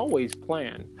always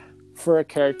plan for a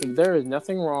character. There is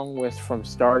nothing wrong with from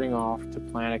starting off to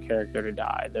plan a character to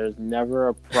die. There's never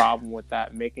a problem with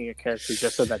that, making a character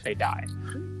just so that they die.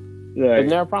 Right.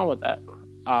 There's never a problem with that.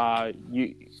 I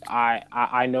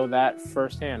know that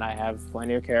firsthand. I have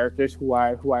plenty of characters who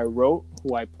I wrote,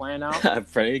 who I plan out. I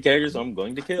have plenty of characters I'm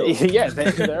going to kill. Yes,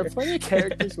 there are plenty of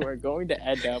characters who are going to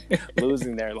end up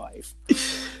losing their life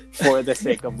for the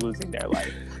sake of losing their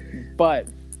life. But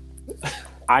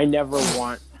I never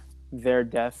want their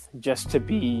death just to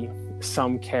be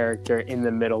some character in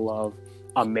the middle of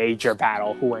a major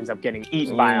battle who ends up getting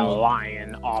eaten by a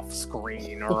lion off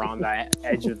screen or on the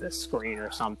edge of the screen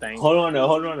or something. Hold on,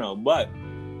 no. But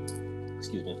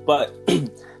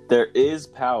there is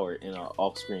power in an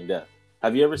off-screen death.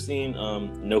 Have you ever seen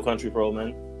No Country for Old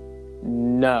Men?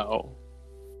 No.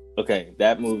 Okay,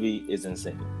 that movie is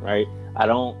insane, right? I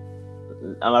don't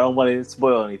want to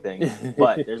spoil anything,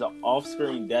 but there's an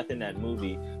off-screen death in that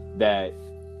movie that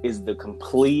is the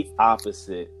complete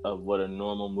opposite of what a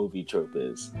normal movie trope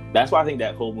is. That's why I think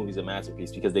that whole movie is a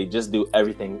masterpiece, because they just do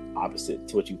everything opposite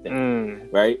to what you think,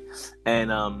 right? And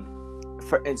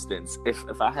for instance,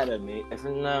 if I had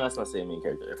let's not say a main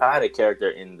character. If I had a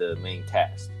character in the main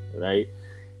cast, right,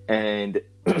 and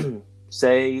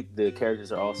say the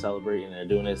characters are all celebrating, they're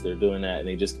doing this, they're doing that, and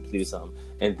they just completed something,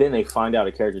 and then they find out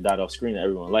a character died off screen, and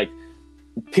everyone, like,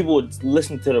 people would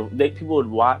listen to people would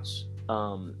watch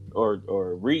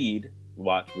or read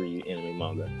anime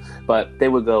manga, but they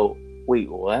would go, wait,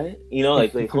 what? You know,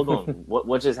 like hold on,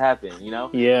 what just happened? You know?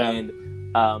 Yeah. And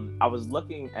I was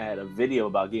looking at a video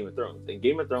about Game of Thrones, and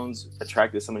Game of Thrones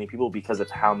attracted so many people because of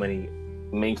how many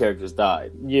main characters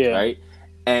died. Yeah. Right.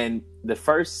 And the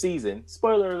first season,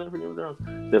 spoiler alert for Game of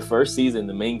Thrones, the first season,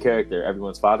 the main character,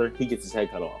 everyone's father, he gets his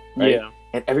head cut off. Right? Yeah.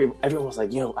 And everyone was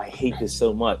like, yo, I hate this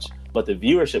so much. But the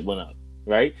viewership went up,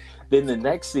 right? Then the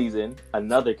next season,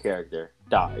 another character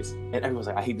dies. And everyone's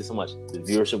like, I hate this so much. The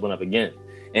viewership went up again.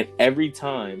 And every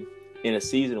time in a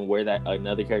season where that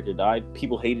another character died,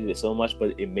 people hated it so much,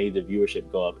 but it made the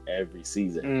viewership go up every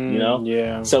season, you know?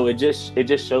 Yeah. So it just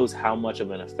shows how much of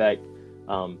an effect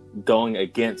going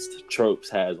against tropes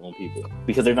has on people,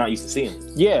 because they're not used to seeing it.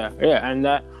 Yeah, and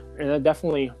that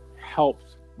definitely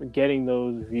helps getting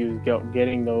those views,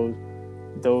 getting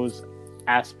those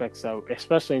aspects of,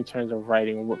 especially in terms of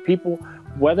writing,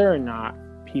 whether or not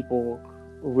people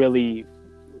really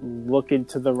look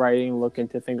into the writing, look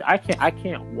into things. I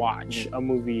can't watch a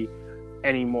movie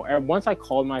anymore. Once I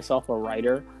called myself a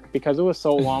writer, because it was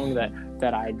so long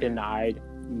that I denied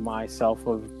myself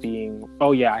of being,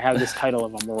 oh yeah, I have this title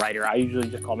of I'm a writer. I usually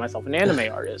just call myself an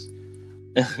anime artist,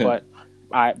 but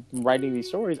I'm writing these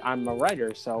stories, I'm a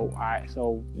writer.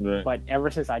 But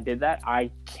ever since I did that, I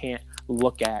can't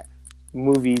look at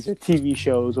movies or TV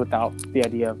shows without the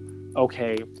idea of,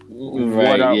 okay,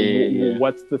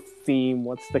 what's the theme,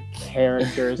 what's the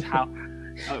characters, how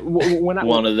when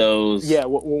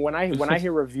I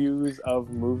hear reviews of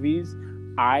movies,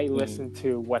 I listen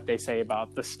to what they say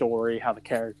about the story, how the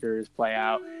characters play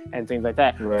out, and things like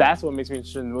that. Right. That's what makes me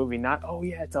interested in the movie. Not, oh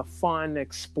yeah, it's a fun,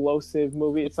 explosive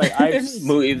movie. It's like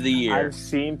movie of the year. I've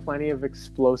seen plenty of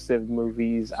explosive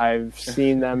movies. I've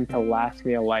seen them to last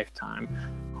me a lifetime.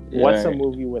 What's a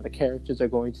movie where the characters are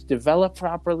going to develop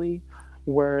properly?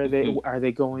 Where are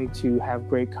they going to have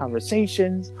great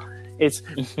conversations? It's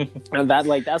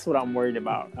that's what I'm worried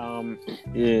about.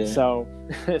 So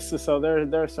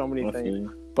there are so many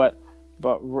things, but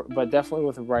definitely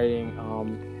with writing,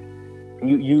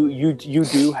 you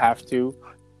do have to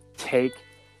take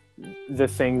the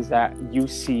things that you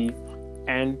see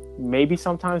and maybe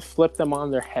sometimes flip them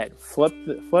on their head. Flip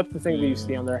the things that you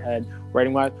see on their head,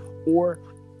 writing wise, or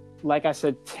like I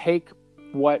said, take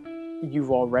what you've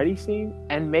already seen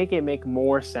and make it make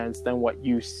more sense than what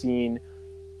you've seen.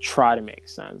 Try to make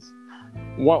sense.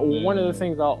 One of the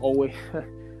things I'll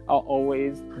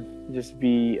always just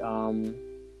be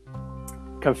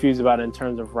confused about in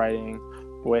terms of writing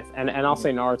with, and I'll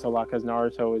say Naruto a lot because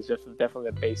Naruto is just definitely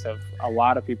the base of a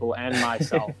lot of people and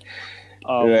myself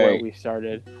of where we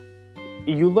started.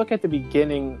 You look at the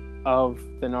beginning of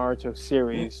the Naruto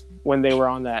series when they were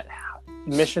on that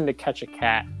mission to catch a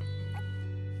cat.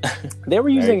 They were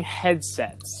using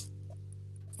headsets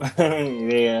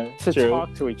to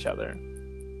talk to each other.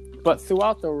 But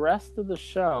throughout the rest of the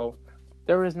show,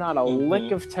 there is not a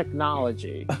lick of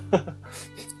technology.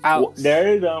 Well,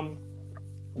 there is,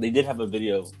 they did have a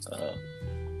video,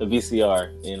 a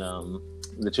VCR in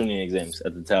the tuning exams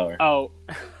at the tower. Oh.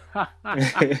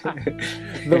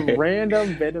 The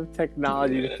random bit of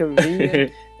technology,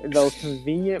 the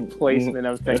convenient placement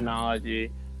of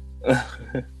technology.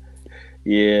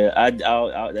 Yeah, I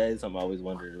that is something I always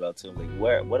wondered about too. Like,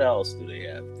 what else do they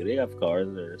have? Do they have cars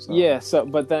or something? Yeah. So,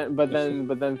 but then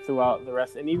throughout the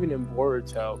rest, and even in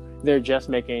Boruto, they're just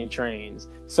making trains.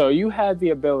 So you had the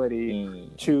ability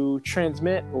to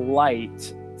transmit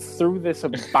light through this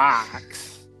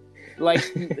box. Like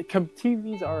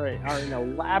TVs are an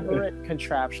elaborate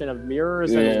contraption of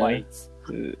mirrors and lights,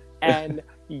 and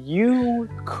you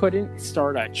couldn't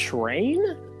start a train.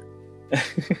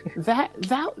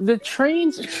 The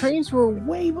trains were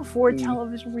way before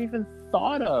television were even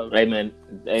thought of. Hey man,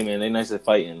 they nice at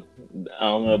fighting. I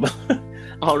don't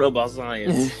know about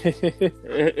science.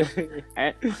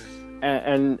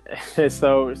 and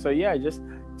so yeah, just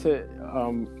to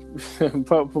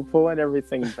pulling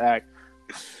everything back.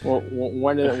 Well,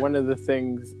 one of the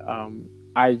things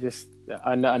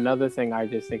another thing I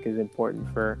just think is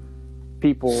important for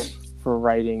people for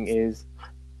writing is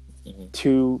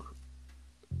to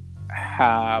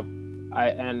have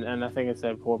and I think I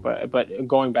said before, but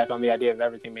going back on the idea of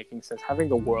everything making sense, having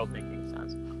the world making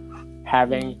sense,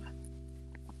 having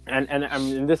and I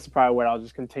mean, this is probably what I'll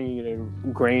just continue to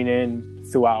grain in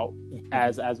throughout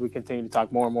as we continue to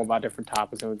talk more and more about different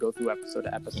topics and we go through episode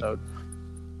to episode.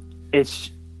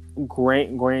 It's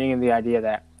graining in the idea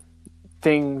that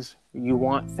you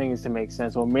want things to make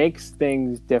sense. What makes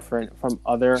things different from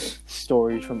other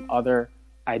stories, from other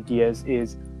ideas,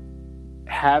 is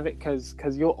have it because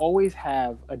you'll always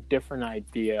have a different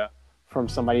idea from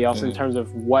somebody else in terms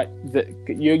of what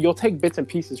you'll take bits and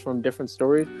pieces from different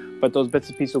stories, but those bits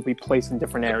and pieces will be placed in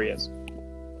different areas.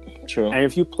 True. And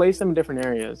if you place them in different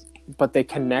areas, but they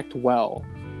connect well,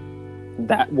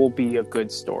 that will be a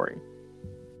good story.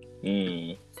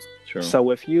 True.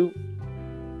 So if you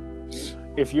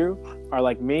are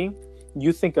like me,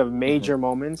 you think of major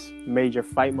moments, major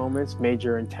fight moments,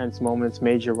 major intense moments,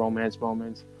 major romance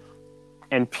moments,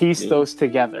 and piece those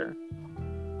together.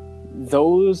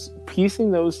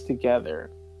 Piecing those together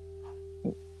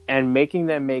and making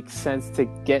them make sense to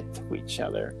get to each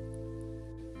other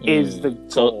is the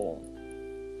goal.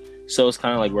 So it's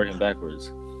kind of like working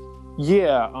backwards.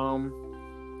 Yeah,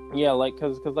 like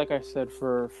because like I said,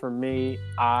 for me,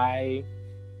 I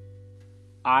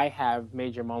have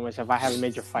major moments. If I have a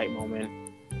major fight moment,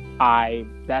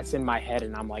 that's in my head,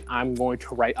 and I'm like, I'm going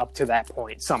to write up to that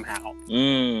point somehow.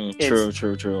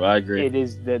 True. I agree. It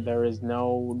is that there is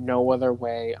no other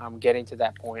way I'm getting to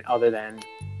that point other than,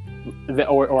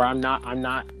 or I'm not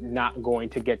going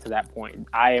to get to that point.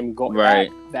 I am going.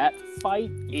 Right. That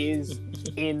fight is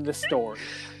in the story.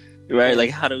 Right, like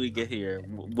how do we get here?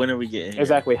 When are we getting here?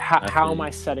 Exactly. How am I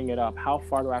setting it up? How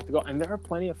far do I have to go? And there are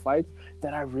plenty of fights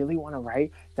that I really want to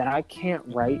write that I can't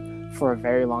write for a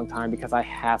very long time because I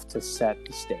have to set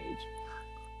the stage.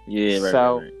 Yeah, right.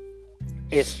 So right.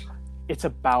 it's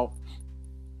about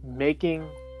making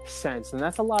sense, and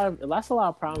that's a lot of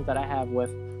problems that I have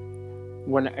with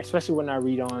especially when I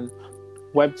read on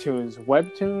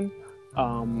Webtoon,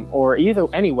 or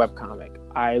either any webcomic.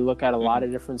 I look at a lot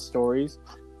of different stories.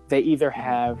 They either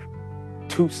have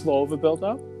too slow of a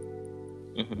build-up.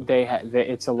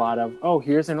 It's a lot of,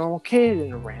 here's a normal kid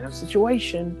in a random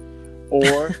situation,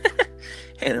 or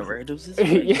in a random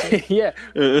situation. yeah.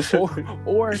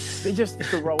 or they just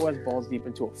throw us balls deep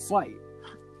into a fight,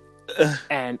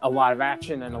 and a lot of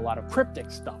action and a lot of cryptic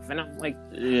stuff. And I'm like,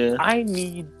 I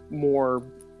need more.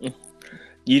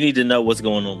 You need to know what's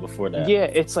going on before that. Yeah,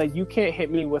 it's like you can't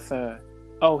hit me with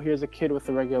here's a kid with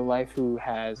a regular life who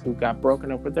got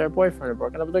broken up with their boyfriend or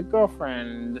broken up with their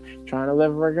girlfriend, trying to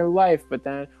live a regular life, but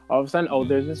then all of a sudden,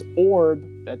 there's this orb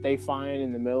that they find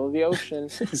in the middle of the ocean.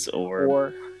 This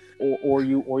orb. Or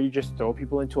you just throw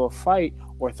people into a fight,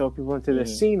 or throw people into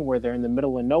this scene where they're in the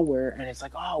middle of nowhere, and it's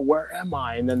like, where am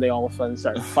I? And then they all of a sudden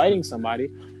start fighting somebody.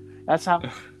 That's how.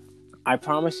 I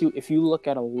promise you, if you look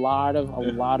at a lot of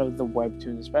the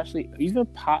webtoons, especially even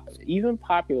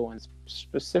popular ones,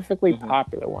 specifically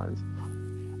popular ones,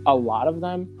 a lot of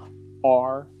them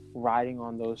are riding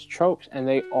on those tropes, and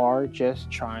they are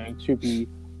just trying to be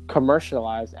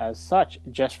commercialized as such,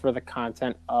 just for the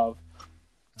content of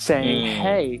saying,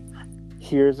 hey,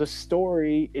 here's a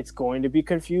story, it's going to be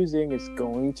confusing, it's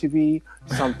going to be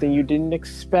something you didn't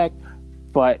expect,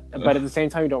 but at the same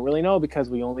time you don't really know, because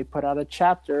we only put out a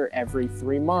chapter every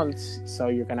 3 months, so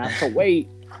you're gonna have to wait.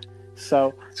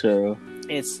 So True.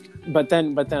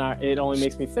 It only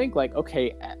makes me think, like,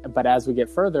 okay, but as we get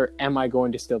further, am I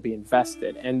going to still be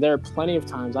invested? And there are plenty of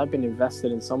times I've been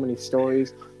invested in so many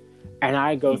stories, and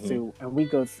I go through, and we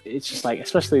go it's just like,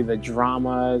 especially the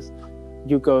dramas,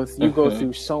 you go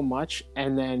through so much,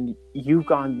 and then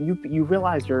you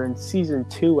realize you're in season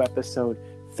 2 episode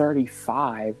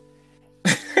 35,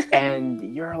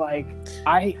 and you're like,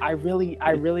 I really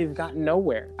have gotten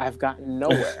nowhere. I've gotten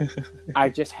nowhere. I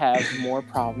just have more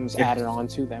problems added on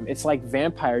to them. It's like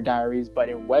Vampire Diaries, but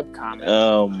in webcomics.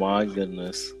 Oh my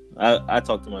goodness. I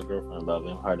talk to my girlfriend about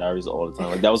Vampire Diaries all the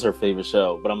time. Like, that was her favorite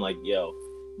show. But I'm like, yo,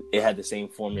 it had the same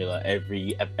formula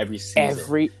every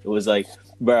season. It was like,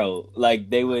 bro, like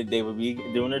they would be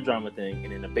doing their drama thing,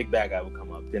 and then a big bad guy would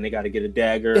come up. Then they got to get a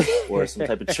dagger or some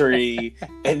type of tree,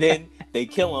 and then they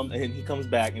kill him, and he comes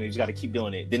back, and they just got to keep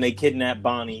doing it. Then they kidnap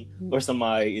Bonnie or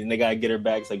somebody, and they got to get her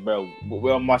back. It's like, bro,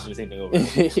 I'm watching the same thing over.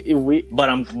 But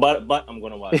I'm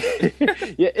gonna watch it.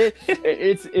 Yeah,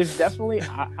 it's definitely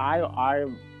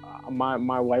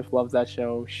my wife loves that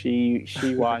show. She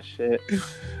watched it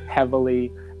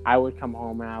heavily. I would come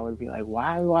home and I would be like,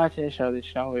 why are we watching this show? This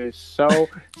show is so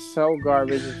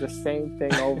garbage. It's the same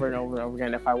thing over and over and over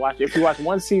again. If you watch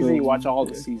one season, you watch all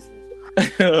the seasons.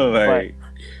 Right.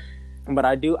 But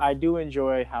I do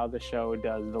enjoy how the show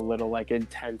does the little, like,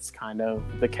 intense kind of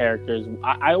the characters.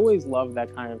 I always love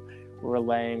that kind of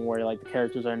relaying where, like, the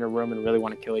characters are in a room and really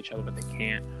want to kill each other, but they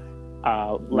can't.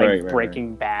 Like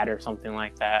Breaking Bad or something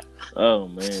like that. Oh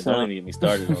man, don't even get me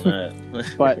started on that.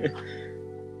 But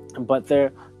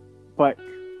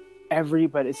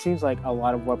it seems like a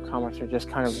lot of webcomics are just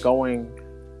kind of going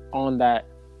on that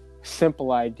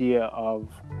simple idea of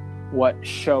what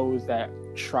shows that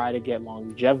try to get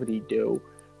longevity do,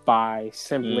 by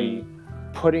simply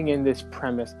putting in this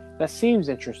premise that seems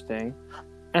interesting,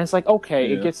 and it's like,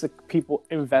 okay, it gets the people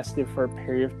invested for a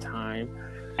period of time,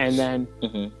 and then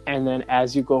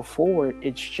as you go forward,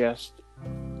 it's just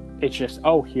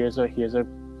oh, here's a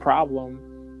problem.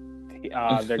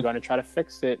 They're going to try to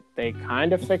fix it. They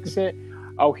kind of fix it.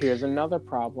 Oh, here's another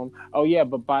problem. Oh yeah,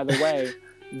 but by the way,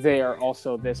 they are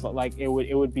also this. Like, it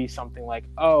would be something like,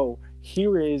 oh,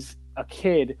 here is a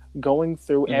kid going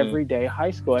through everyday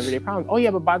problems. Oh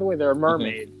yeah, but by the way, they're a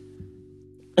mermaid.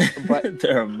 But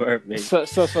they're a mermaid. So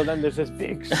then there's this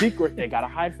big secret they gotta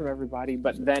hide from everybody.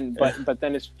 But then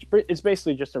it's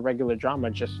basically just a regular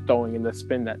drama, just throwing in the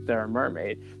spin that they're a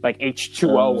mermaid, like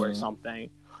H2O or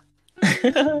something.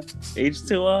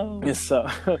 H2O.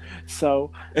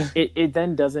 So it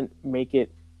then doesn't make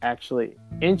it actually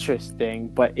interesting,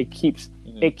 but it keeps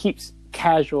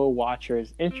casual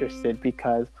watchers interested,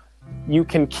 because you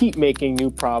can keep making new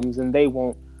problems and they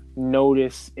won't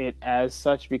notice it as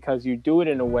such, because you do it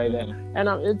in a way that,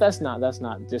 and that's not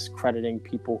discrediting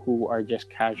people who are just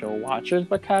casual watchers,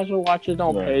 but casual watchers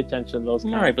don't pay attention to those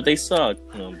kind of... but they suck.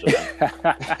 No, I'm joking.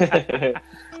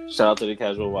 Shout out to the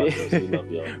casual watchers. We love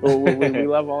y'all. we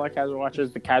love all our casual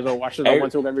watchers. The casual watchers are the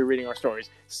ones who are going to be reading our stories.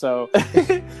 So,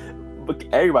 but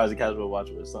everybody's a casual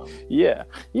watcher or something. Yeah.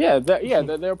 There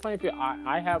are plenty of people.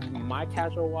 I have my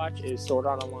casual watch is Sword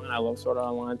Art Online. I love Sword Art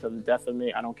Online to the death of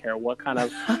me. I don't care what kind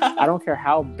of. I don't care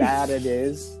how bad it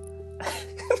is.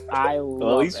 I love it.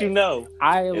 Well, at least you know.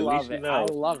 I love it. I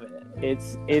love it.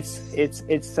 It's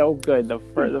so good. The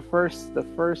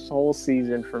first whole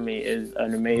season for me is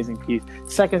an amazing piece.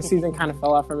 Second season kind of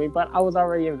fell off for me, but I was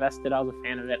already invested. I was a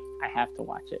fan of it. I have to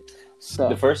watch it. So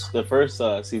the first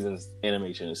season's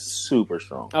animation is super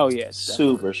strong. Oh yeah,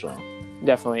 super strong.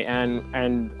 Definitely,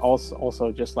 and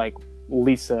also just like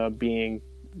Lisa being,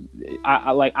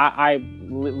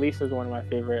 Lisa's one of my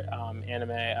favorite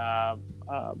anime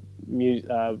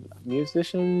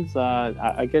musicians.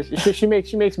 I guess she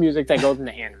makes music that goes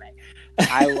into anime.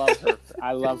 I love her.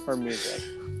 I love her music.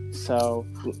 So,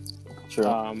 true.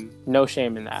 No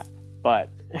shame in that. But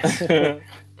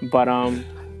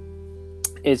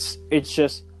it's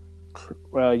just,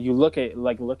 well, you look at,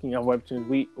 like, looking at webtoons.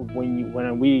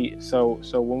 When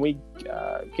we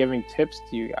giving tips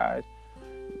to you guys,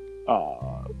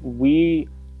 we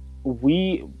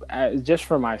just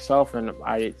for myself, and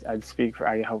I speak for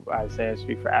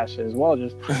Ashley as well,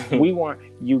 just we want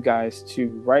you guys to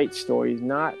write stories,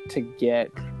 not to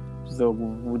get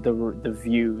the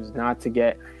views, not to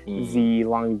get the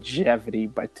longevity,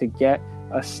 but to get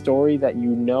a story that you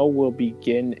know will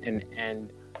begin and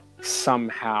end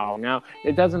somehow. Now,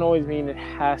 it doesn't always mean it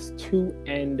has to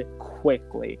end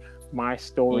quickly. My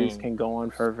stories can go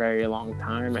on for a very long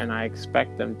time, and I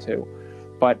expect them to.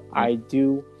 But I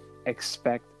do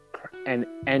expect an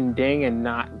ending, and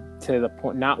not to the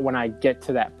point, not when I get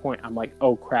to that point I'm like,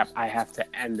 oh crap, I have to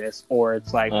end this, or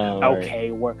it's like,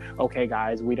 okay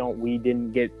guys, we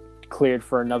didn't get cleared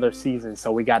for another season,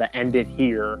 so we got to end it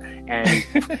here and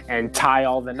and tie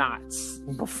all the knots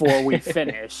before we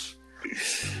finish.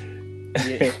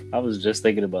 Yeah. I was just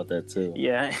thinking about that too.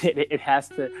 Yeah, it has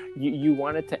to. You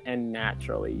want it to end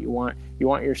naturally. You want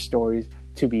your stories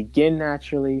to begin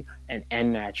naturally and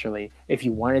end naturally. If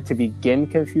you want it to begin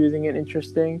confusing and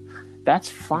interesting, that's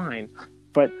fine.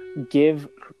 But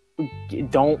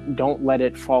don't let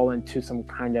it fall into some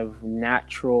kind of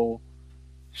natural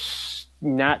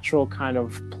kind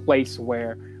of place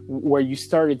where you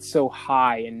started so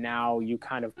high and now you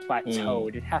kind of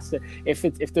plateaued. It has to,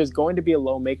 if there's going to be a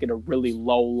low, make it a really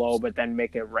low, but then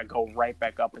make it go right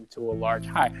back up into a large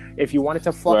high. If you want it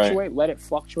to fluctuate, let it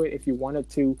fluctuate. If you want it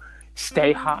to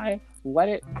stay high, let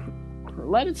it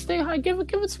stay high. Give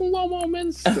it some low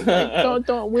moments.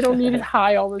 We don't need it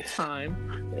high all the time.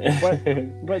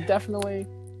 But definitely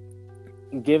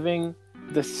giving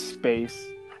the space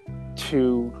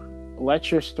to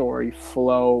let your story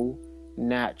flow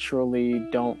naturally.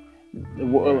 Don't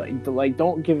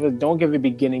give a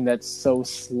beginning that's so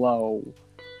slow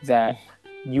that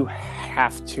you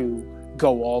have to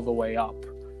go all the way up.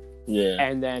 Yeah.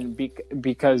 And then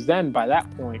because then by that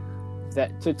point,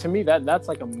 that to me that's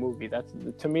like a movie. That's,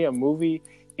 to me, a movie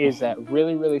is that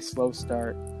really, really slow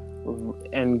start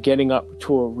and getting up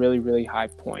to a really, really high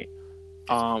point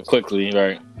quickly,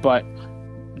 right? But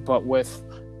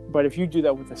if you do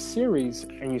that with a series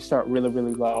and you start really,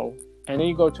 really low and then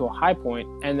you go to a high point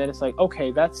and then it's like,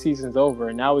 okay, that season's over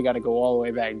and now we got to go all the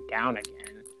way back down again.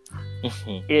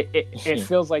 It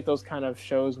feels like those kind of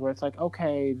shows where it's like,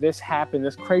 okay, this happened,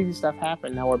 this crazy stuff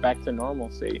happened, now we're back to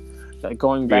normalcy. Like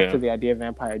going back to the idea of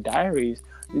Vampire Diaries,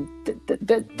 did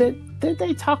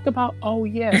they talk about, oh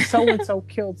yeah, so and so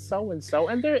killed so and so,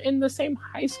 and they're in the same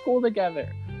high school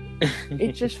together?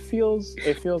 It just feels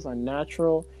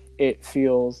unnatural. It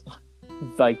feels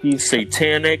like these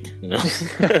satanic.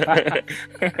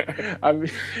 I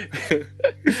mean,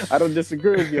 I don't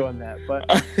disagree with you on that, but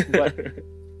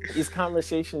these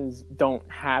conversations don't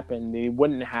happen. They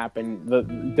wouldn't happen.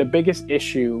 The biggest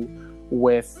issue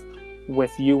with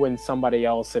you and somebody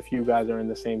else, if you guys are in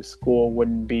the same school,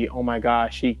 wouldn't be, oh my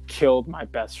gosh, he killed my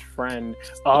best friend.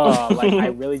 Like I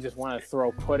really just want to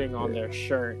throw pudding on their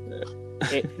shirt.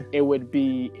 It would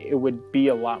be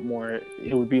a lot more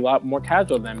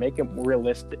casual then. Make it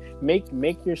realistic.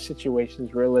 Make your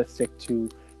situations realistic to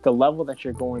the level that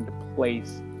you're going to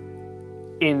place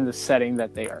in the setting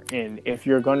that they are in. If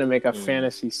you're going to make a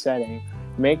fantasy setting,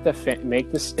 make the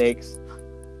stakes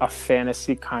a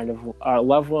fantasy kind of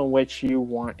level in which you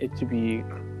want it to be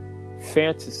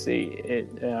fantasy.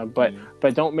 But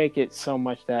don't make it so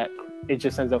much that it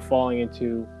just ends up falling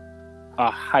into a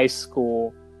high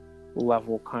school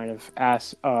level kind of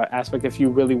aspect. If you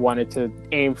really wanted to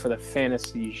aim for the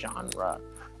fantasy genre,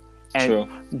 True.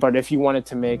 But if you wanted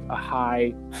to make a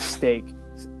high stake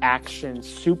action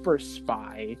super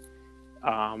spy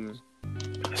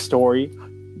story,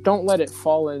 don't let it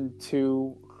fall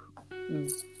into,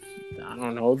 I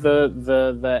don't know,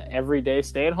 the everyday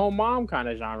stay-at-home mom kind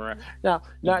of genre. Now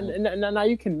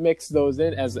you can mix those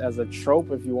in as a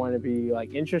trope if you want to be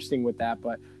like interesting with that.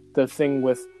 But the thing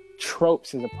with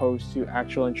tropes as opposed to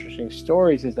actual interesting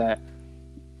stories is that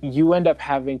you end up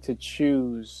having to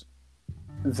choose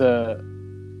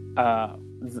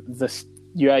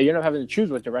you end up having to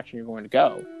choose what direction you're going to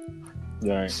go.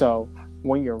 Right. So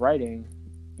when you're writing,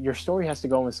 your story has to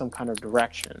go in some kind of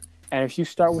direction. And if you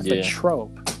start with the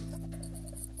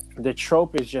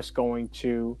trope is just going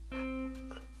to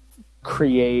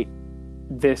create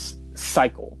this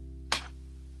cycle.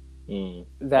 Of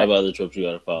other tropes you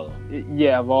got to follow.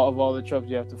 Yeah, of all the tropes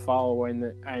you have to follow,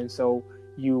 and so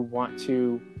you want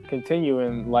to continue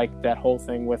in like that whole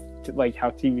thing with like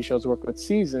how TV shows work with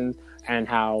seasons, and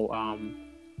how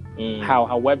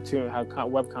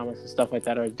webcomics and stuff like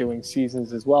that are doing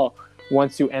seasons as well.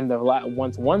 Once you end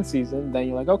one season, then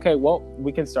you're like, okay, well,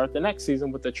 we can start the next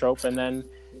season with the trope, and then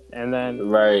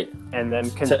right, and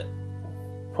then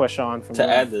push on from to there.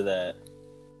 Add to that,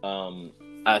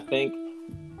 I think,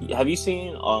 have you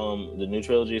seen the new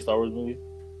trilogy of Star Wars movie?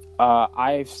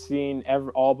 I've seen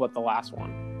all but the last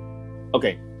one.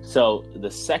 Okay, so the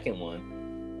second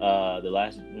one, the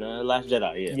last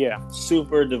Jedi, yeah,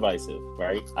 super divisive,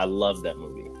 right? I love that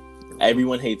movie.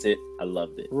 Everyone hates it. I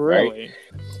loved it. Really? Right?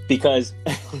 Because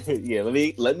yeah,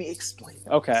 let me explain.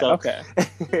 Okay. So, Okay.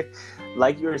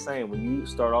 like you were saying, when you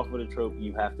start off with a trope,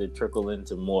 you have to trickle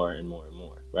into more and more and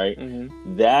more, right?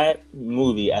 Mm-hmm. That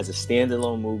movie as a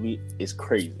standalone movie is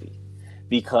crazy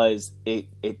because it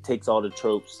takes all the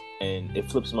tropes and it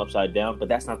flips them upside down, but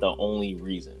that's not the only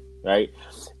reason, right?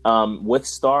 With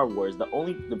Star Wars,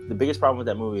 the biggest problem with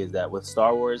that movie is that with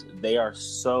Star Wars, they are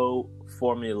so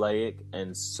formulaic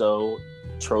and so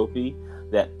tropey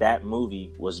that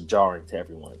movie was jarring to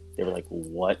everyone. They were like,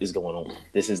 "What is going on?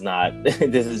 This is not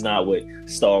what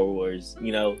Star Wars,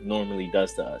 normally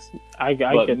does to us." I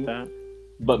get that.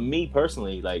 But me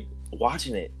personally, like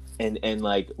watching it and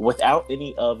like without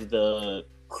any of the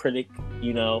critic,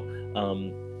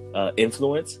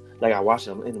 influence, like I watched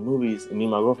it in the movies, and me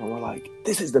and my girlfriend were like,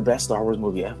 "This is the best Star Wars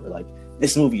movie ever! Like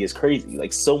this movie is crazy!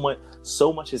 Like so much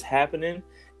is happening."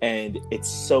 And it's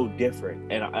so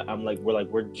different, and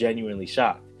we're genuinely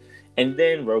shocked. And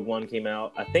then Rogue One came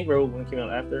out. I think Rogue One came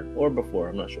out after or before.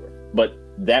 I'm not sure. But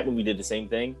that movie did the same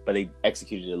thing, but they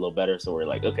executed it a little better. So we're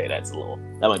like, okay, that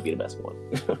might be the best one.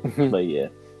 But yeah,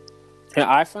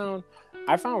 I found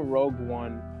Rogue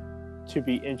One to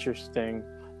be interesting,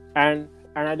 and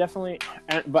I definitely,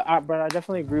 but I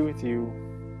definitely agree with you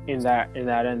in that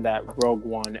end that Rogue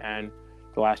One and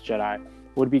The Last Jedi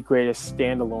would be great as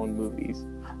standalone movies.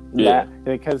 Yeah.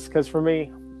 Because for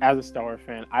me, as a Star Wars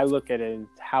fan, I look at it and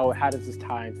how does this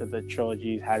tie into the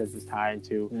trilogies? How does this tie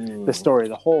into the story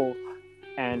as a whole?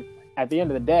 And at the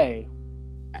end of the day,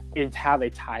 it's how they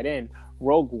tied in.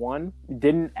 Rogue One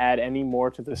didn't add any more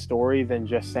to the story than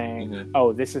just saying,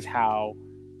 "Oh, this is how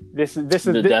this is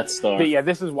the Death Star."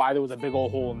 This is why there was a big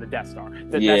old hole in the Death Star.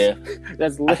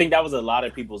 That's I think that was a lot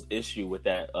of people's issue with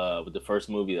that with the first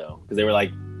movie though, because they were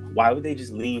like, why would they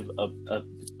just leave a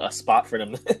spot for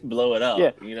them to blow it up?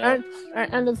 Yeah,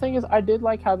 and the thing is, I did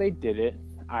like how they did it.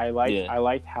 I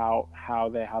liked how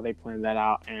they planned that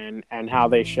out and how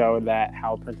they showed that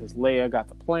how Princess Leia got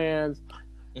the plans.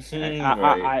 Right.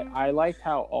 I liked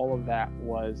how all of that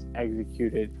was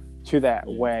executed to that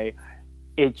way.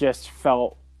 It just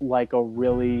felt like a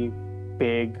really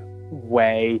big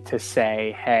way to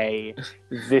say, "Hey,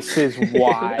 this is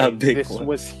why this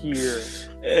was here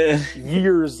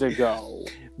years ago."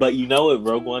 But you know what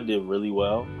Rogue One did really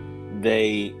well?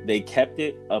 They kept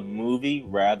it a movie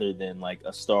rather than like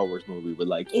a Star Wars movie with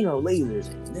like,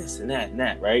 lasers and this and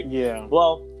that, right? Yeah.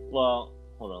 Well,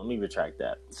 hold on, let me retract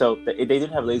that. So they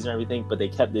did have lasers and everything, but they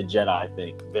kept the Jedi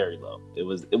thing very low.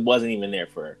 It wasn't even there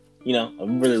for, a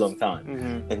really long time.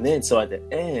 Mm-hmm. And then so at the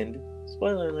end,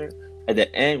 spoiler alert, at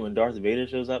the end when Darth Vader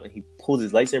shows up and he pulls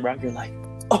his lightsaber out, you're like,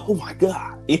 "Oh my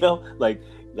god," like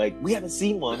we haven't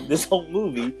seen one this whole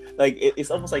movie. Like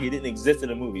it's almost like it didn't exist in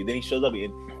the movie. Then he shows up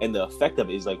and the effect of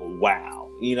it is like,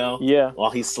 wow, Yeah. While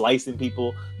he's slicing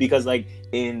people, because like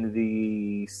in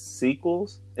the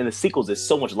sequels, there's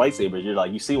so much lightsabers. You're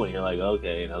like, you see one, you're like,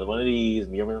 okay, another one of these.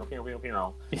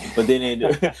 But then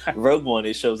in Rogue One,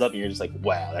 it shows up and you're just like,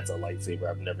 wow, that's a lightsaber.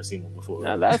 I've never seen one before.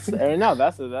 That's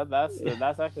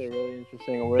actually really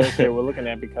interesting. We're looking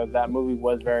at, because that movie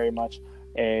was very much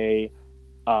a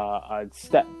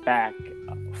step back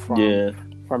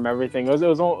from everything. It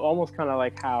was almost kind of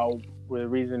like how the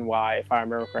reason why, if I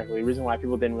remember correctly, the reason why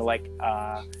people didn't really like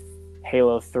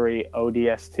Halo 3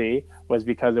 ODST was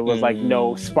because it was like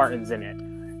no Spartans in it.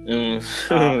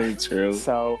 True.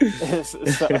 So you're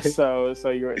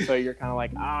kind of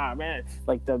like, man,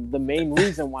 like the main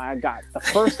reason why I got the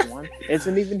first one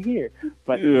isn't even here.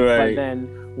 But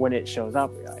then when it shows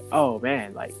up, you're like, oh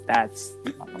man, like that's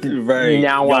right.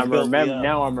 Now I'm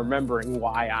remembering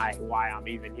why I'm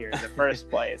even here in the first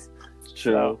place.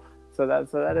 True. So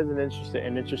that is an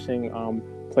interesting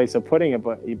place of putting it.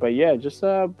 But yeah,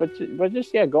 going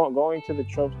to the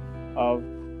tropes of.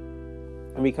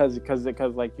 Because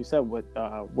like you said with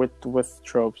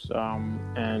tropes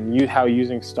and how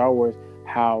using Star Wars,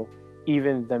 how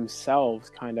even themselves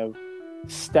kind of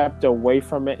stepped away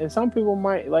from it, and some people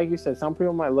might, like you said,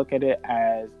 look at it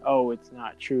as, oh, it's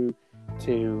not true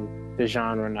to the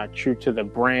genre, not true to the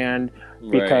brand,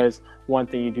 because one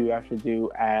thing you do have to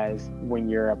do as when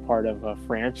you're a part of a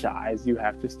franchise, you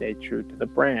have to stay true to the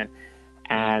brand.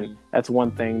 And that's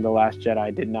one thing The Last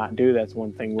Jedi did not do. That's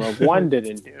one thing Rogue One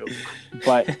didn't do.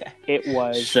 But it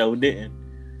was... Show didn't.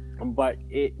 But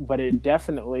it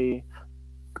definitely,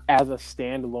 as a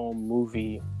standalone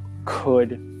movie,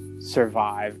 could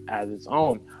survive as its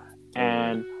own.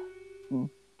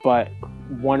 But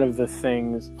one of the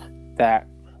things that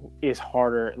is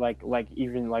harder, like I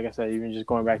said, even just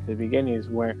going back to the beginning, is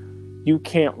where you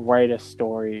can't write a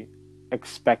story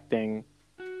expecting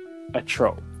a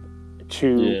trope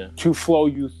to flow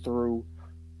you through.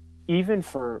 Even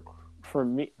for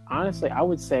me, honestly, I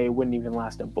would say it wouldn't even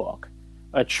last a book.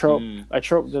 A trope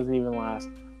doesn't even last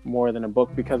more than a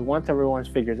book, because once everyone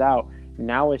figures out,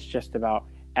 now it's just about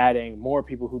adding more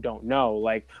people who don't know.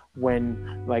 Like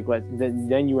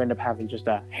then you end up having just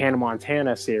a Hannah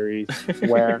Montana series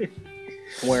where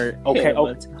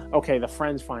the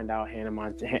friends find out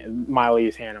Miley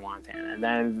is Hannah Montana, and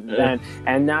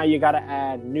then now you gotta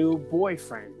add new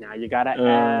boyfriends, now you gotta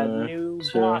add new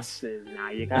bosses, now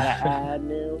you gotta add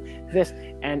new this,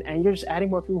 and you're just adding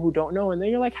more people who don't know, and then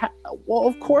you're like, well,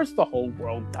 of course the whole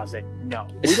world doesn't know.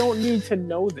 We don't need to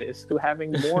know this through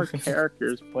having more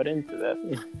characters put into this.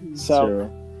 So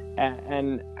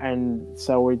and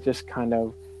so we just kind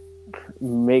of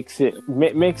makes it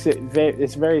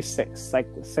it's very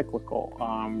cyclical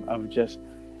of just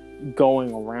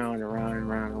going around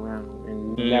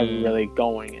and never really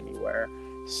going anywhere.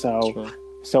 So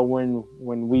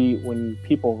when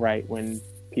people write, when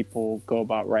people go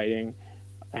about writing,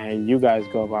 and you guys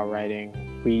go about writing,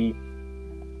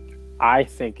 I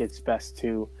think it's best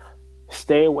to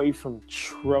stay away from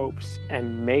tropes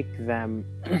and make them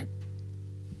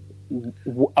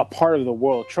a part of the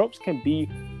world. Tropes can be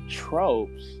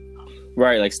tropes,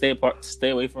 right? Like stay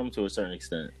away from them to a certain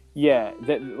extent. Yeah,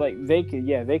 they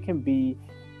can be.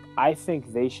 I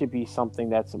think they should be something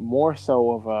that's more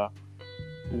so of a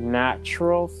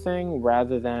natural thing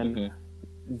rather than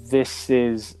this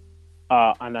is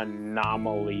an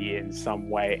anomaly in some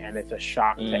way and it's a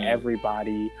shock to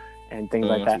everybody and things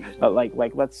like that. But like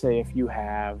let's say if you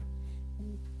have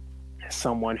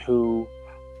someone who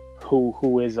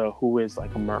is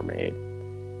like a mermaid.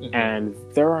 And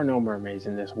there are no mermaids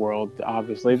in this world.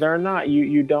 Obviously, there are not.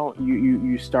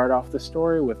 You start off the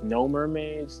story with no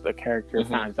mermaids. The character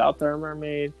finds out they're a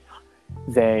mermaid.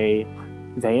 They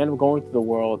end up going through the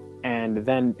world, and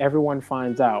then everyone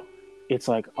finds out. It's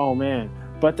like, oh man!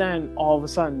 But then all of a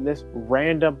sudden, this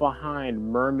random behind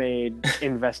mermaid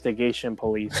investigation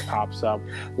police pops up.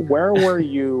 Where were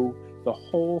you the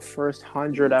whole first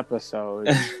 100 episodes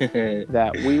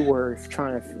that we were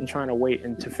trying to wait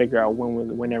and to figure out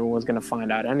when everyone's going to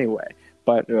find out anyway?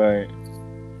 But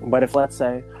if, let's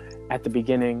say, at the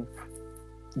beginning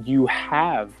you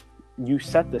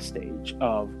set the stage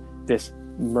of this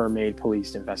mermaid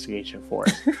police investigation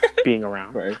force being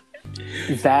around, right?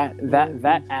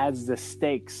 That adds the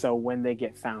stakes. So when they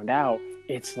get found out,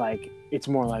 it's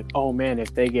more like, oh man,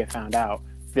 if they get found out,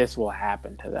 this will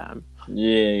happen to them.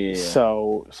 Yeah.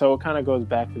 So it kind of goes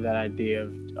back to that idea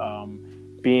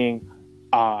of being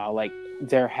like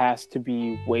there has to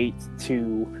be weight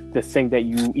to the thing that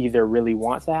you either really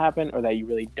want to happen or that you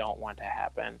really don't want to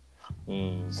happen.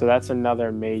 So that's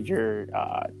another major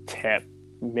tip.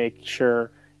 Make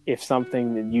sure if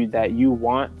something that you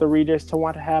want the readers to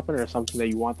want to happen or something that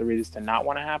you want the readers to not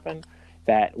want to happen,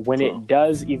 that when it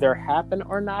does either happen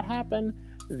or not happen,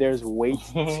 there's weight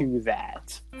to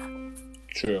that.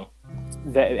 True.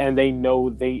 And they know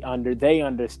they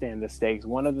understand the stakes.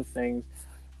 One of the things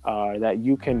that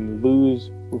you can lose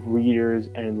readers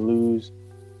and lose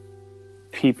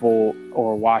people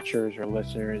or watchers or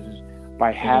listeners is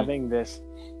by having this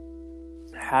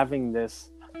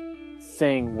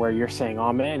thing where you're saying,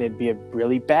 oh man, it'd be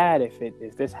really bad if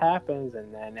this happens,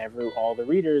 and then all the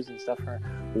readers and stuff are,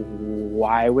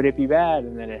 why would it be bad?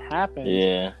 And then it happens.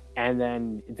 Yeah. And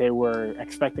then they were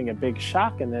expecting a big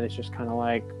shock, and then it's just kind of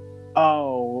like,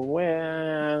 oh,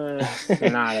 well, it's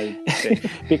not a big,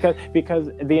 because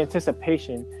the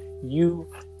anticipation, you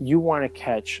want to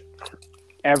catch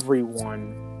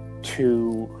everyone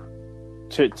to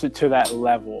that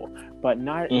level, but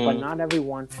not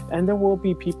everyone. And there will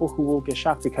be people who will get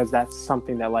shocked because that's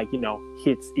something that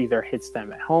hits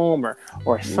them at home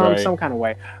or some kind of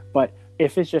way. But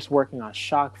if it's just working on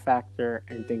shock factor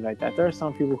and things like that, there are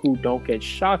some people who don't get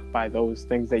shocked by those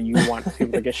things that you want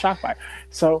people to get shocked by.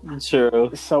 So true.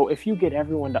 So if you get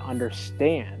everyone to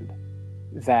understand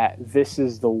that this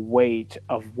is the weight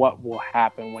of what will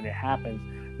happen when it happens,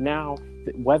 now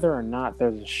whether or not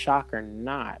there's a shock or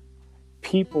not,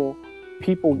 people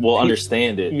will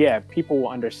understand it. Yeah, people will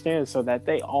understand so that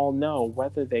they all know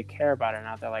whether they care about it or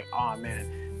not. They're like, oh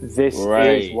man, this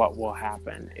is what will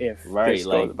happen if this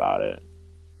goes about it.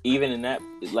 Even in that,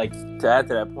 like, to add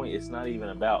to that point, it's not even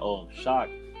about, oh, I'm shocked.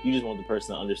 You just want the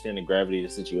person to understand the gravity of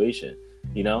the situation,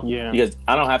 you know? Yeah. Because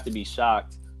I don't have to be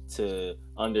shocked to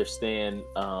understand,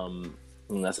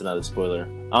 that's another spoiler.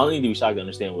 I don't need to be shocked to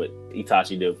understand what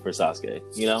Itachi did for Sasuke,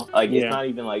 you know? Like, it's not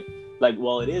even like,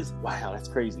 well, it is, wow, that's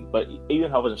crazy. But even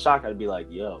if I wasn't shocked, I'd be like,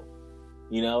 yo,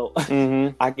 you know?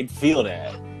 I could feel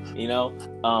that, you know?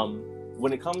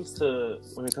 when it comes to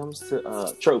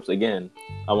tropes, again,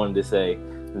 I wanted to say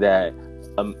that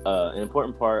an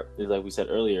important part is, like we said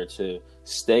earlier, to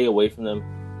stay away from them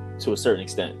to a certain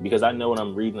extent, because I know when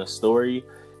I'm reading a story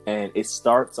and it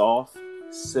starts off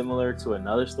similar to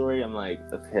another story, I'm like,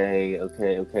 okay,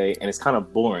 and it's kind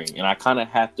of boring, and I kind of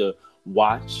have to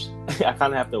watch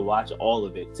all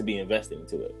of it to be invested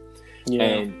into it. Yeah.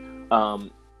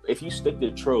 And if you stick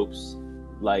to tropes,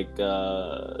 like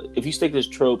if you stick to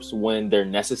tropes when they're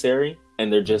necessary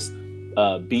and they're just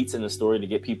beats in the story to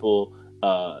get people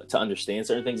to understand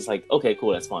certain things, it's like, okay,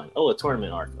 cool, that's fine. Oh, a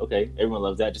tournament arc, okay, everyone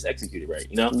loves that, just execute it right,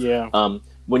 you know? Yeah.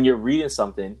 When you're reading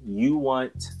something, you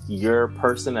want your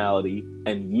personality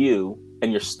and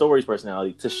your story's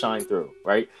personality to shine through,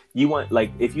 right? You want,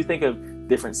 like, if you think of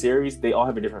different series, they all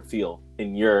have a different feel.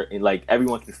 Like,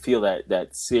 everyone can feel that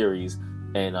series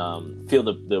and feel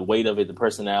the weight of it, the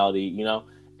personality, you know?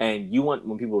 And you want,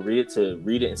 when people read it, to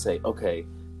read it and say, okay,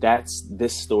 that's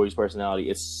this story's personality.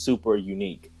 It's super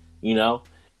unique, you know?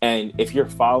 And if you're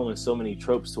following so many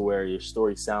tropes to where your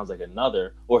story sounds like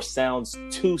another, or sounds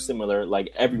too similar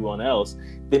like everyone else,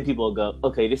 then people will go,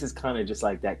 okay, this is kind of just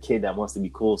like that kid that wants to be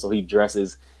cool, so he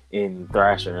dresses in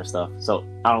Thrasher and stuff. So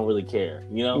I don't really care,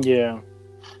 you know? Yeah.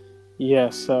 Yeah.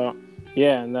 So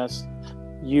yeah, and that's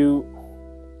you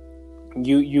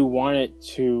want it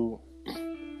to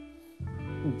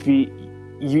be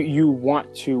you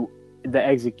want the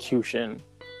execution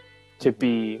to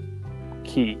be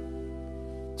key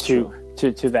to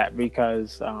that,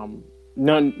 because we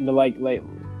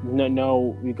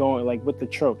going, like, with the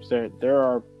tropes,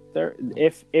 there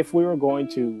if we were going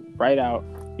to write out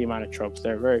the amount of tropes,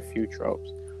 there are very few tropes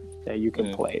that you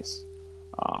can place.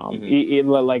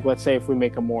 Like, let's say if we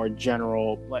make a more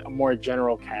general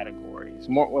categories,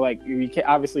 more like, you can,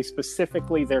 obviously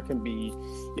specifically there can be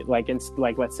like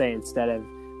let's say instead of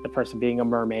the person being a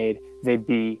mermaid, they'd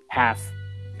be half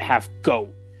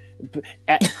goat.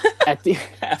 At the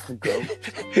Half goat.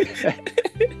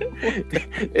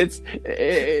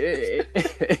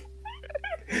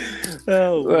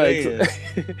 Oh, man.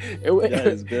 That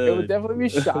is good. It would definitely be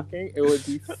shocking. It would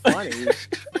be funny,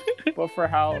 but for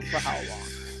how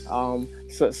long?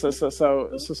 So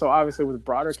obviously with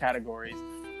broader categories,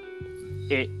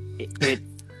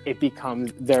 it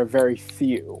becomes, there are very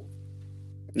few.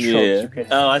 Yeah.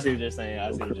 I see what you're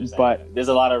saying. But there's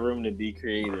a lot of room to be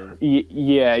creative.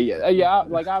 Yeah.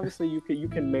 Like, obviously you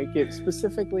can make it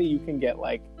specifically. You can get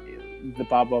like the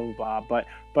blah blah blah blah.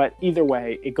 But either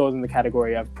way, it goes in the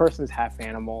category of person's half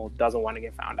animal, doesn't want to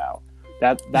get found out.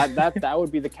 That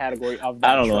would be the category of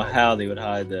that. I don't know how they would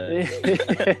hide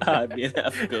that. I'd be an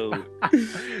half goat.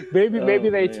 Maybe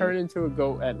they turn into a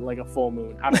goat at like a full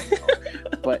moon. I don't know.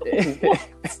 But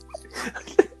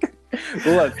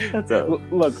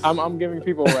look, I'm giving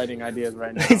people writing ideas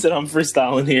right now. He said I'm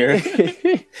freestyling here.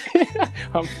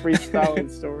 I'm freestyling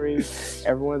stories.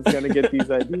 Everyone's gonna get these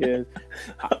ideas.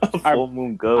 Full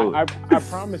moon goat. I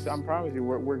promise you,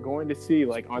 we're going to see,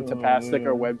 like, on Tapastic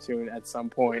or Webtoon at some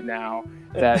point now,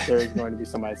 that there's going to be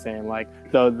somebody saying like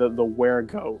the were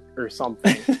goat or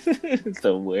something.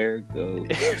 The were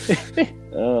goat.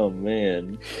 Oh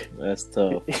man, that's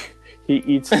tough. He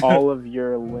eats all of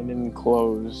your linen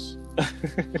clothes.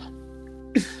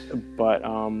 But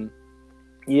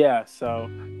yeah, so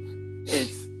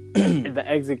it's the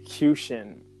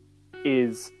execution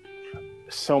is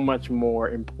so much more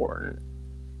important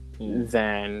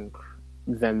than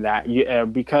that.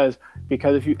 Because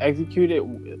if you execute it,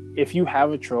 if you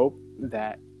have a trope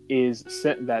that's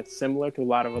similar to a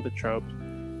lot of other tropes,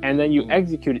 and then you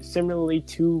execute it similarly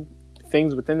to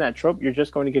things within that trope, you're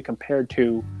just going to get compared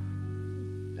to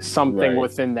something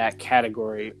within that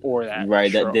category or that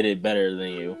trope that did it better than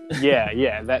you.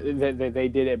 that they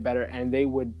did it better, and they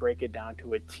would break it down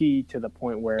to a T, to the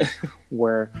point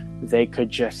where they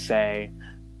could just say,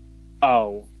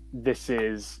 oh, this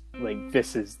is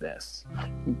this.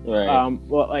 Right.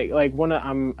 Well, like one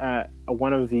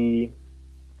of the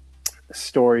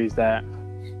stories that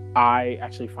I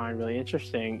actually find really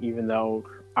interesting, even though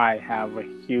I have a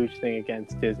huge thing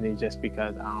against Disney just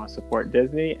because I don't support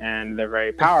Disney and they're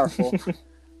very powerful.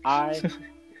 I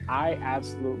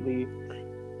absolutely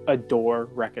adore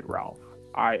Wreck-It Ralph.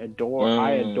 I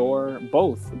adore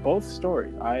both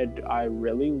stories. I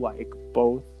really like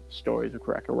both stories of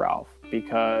Wreck-It Ralph,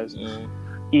 because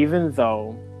even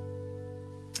though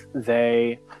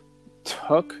they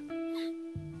took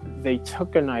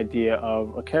an idea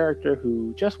of a character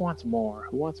who just wants more,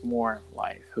 who wants more in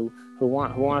life, who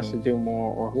wants to do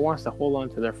more, or who wants to hold on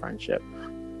to their friendship.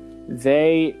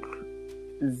 They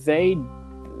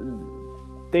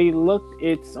looked.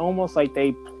 It's almost like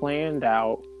they planned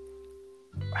out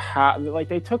how, like,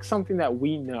 they took something that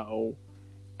we know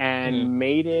and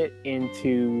made it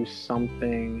into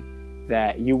something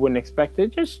that you wouldn't expect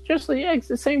it. Just yeah, it's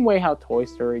the same way how Toy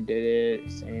Story did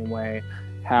it, same way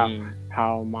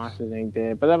how Monsters Inc.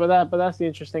 did. But that's the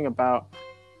interesting about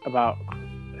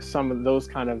some of those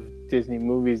kind of Disney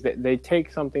movies, that they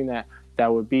take something that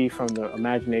would be from the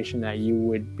imagination that you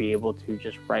would be able to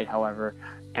just write however,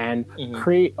 and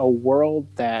create a world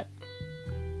that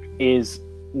is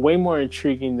way more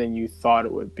intriguing than you thought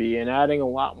it would be, and adding a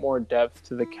lot more depth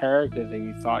to the characters than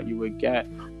you thought you would get.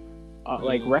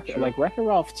 Like Wreck-It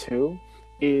Ralph 2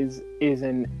 is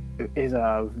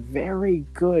a very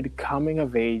good coming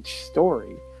of age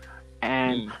story.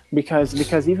 And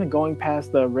because even going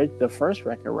past the first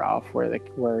Wreck-It Ralph,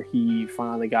 where he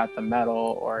finally got the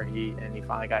medal, or he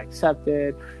finally got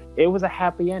accepted, it was a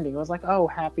happy ending. It was like, oh,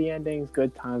 happy endings,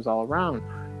 good times all around.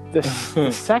 The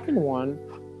second one,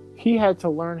 he had to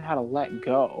learn how to let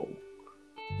go,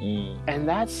 and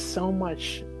that's so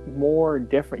much more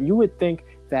different. You would think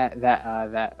that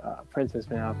Princess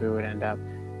Penelope would end up,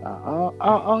 by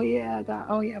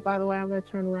the way, I'm gonna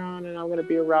turn around and I'm gonna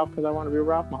be a Ralph because I want to be a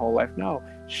Ralph my whole life. No,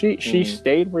 she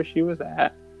stayed where she was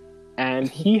at, and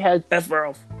he had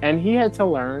to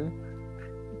learn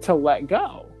to let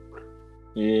go.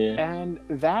 Yeah, and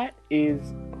that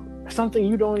is something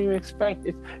you don't even expect.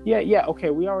 It's okay,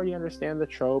 we already understand the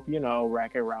trope,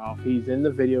 Wreck-It Ralph, he's in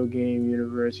the video game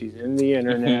universe, he's in the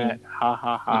internet, ha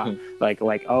ha ha, like,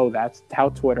 oh, that's how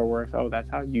Twitter works, oh, that's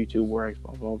how YouTube works,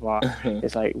 blah blah blah.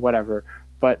 It's like, whatever,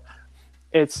 but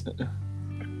it's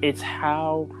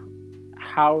how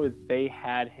they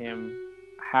had him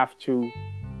have to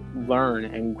learn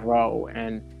and grow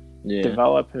and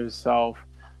develop himself.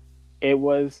 It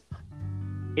was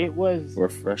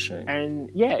refreshing, and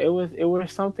it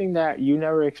was something that you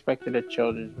never expected a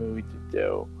children's movie to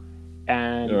do,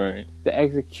 and the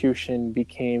execution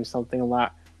became something a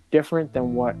lot different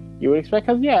than what you would expect.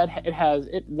 Because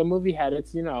the movie had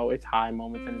its its high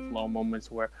moments and its low moments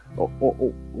where,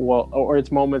 or its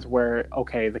moments where,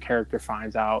 okay, the character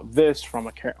finds out this from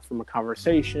a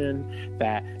conversation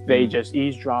that they just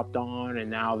eavesdropped on,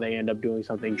 and now they end up doing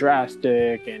something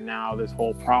drastic, and now this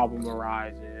whole problem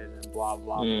arises. Blah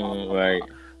blah blah, blah, right.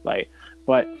 Like,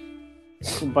 but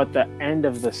the end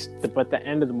of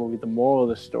the movie, the moral of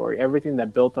the story, everything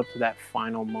that built up to that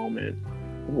final moment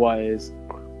was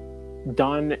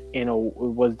done in a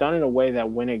way that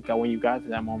when you got to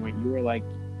that moment, you were like,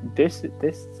 this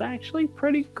is actually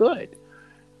pretty good.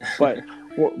 But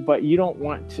you don't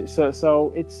want to.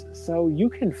 So you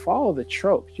can follow the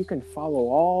tropes, you can follow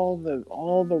all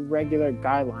the regular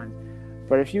guidelines,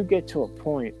 but if you get to a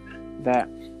point that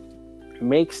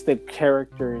makes the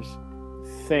characters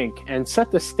think and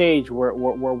set the stage where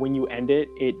when you end it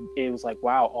was like,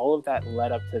 wow, all of that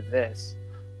led up to this,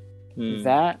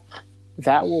 that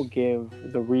will give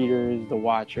the readers, the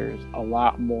watchers, a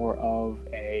lot more of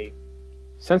a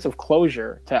sense of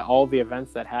closure to all the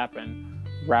events that happen,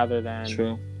 rather than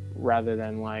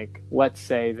like, let's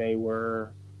say the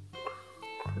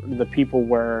people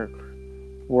were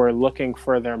looking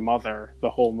for their mother the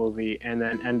whole movie, and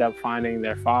then end up finding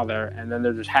their father, and then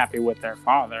they're just happy with their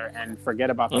father and forget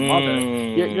about the mother.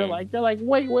 You're like,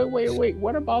 wait,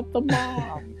 what about the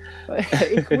mom?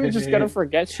 We're just gonna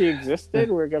forget she existed?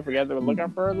 We're gonna forget they were looking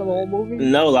for her the whole movie?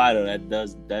 No lie, though, that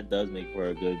does make for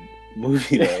a good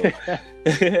movie, though.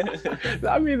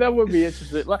 I mean, that would be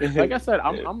interesting. Like I said,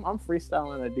 I'm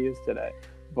freestyling ideas today,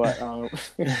 but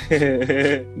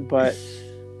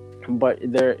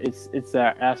there it's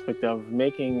that aspect of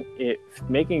making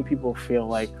people feel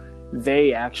like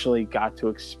they actually got to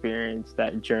experience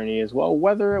that journey as well,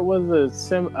 whether it was a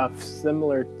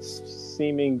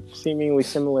seemingly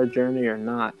similar journey or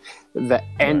not. The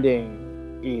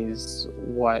ending is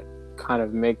what kind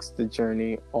of makes the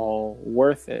journey all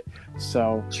worth it.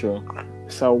 So true.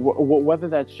 So whether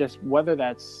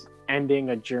that's ending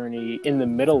a journey in the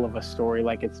middle of a story,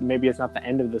 like it's not the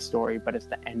end of the story, but it's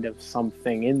the end of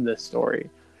something in the story,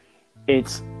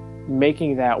 it's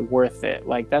making that worth it.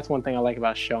 Like, that's one thing I like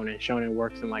about shonen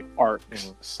works in like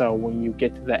arcs. So when you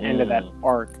get to the end of that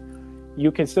arc,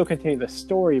 you can still continue the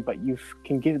story, but you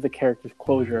can give the characters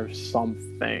closure of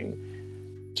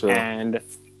something. True. And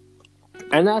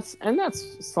that's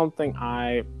something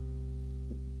I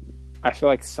feel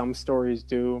like some stories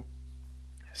do,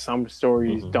 some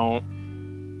stories don't.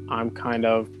 I'm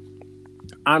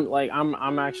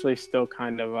actually still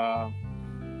kind of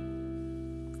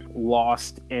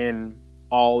lost in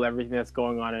everything that's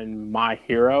going on in My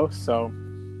Hero. So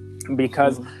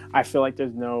because I feel like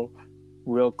there's no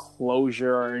real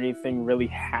closure or anything really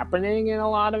happening in a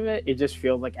lot of it, it just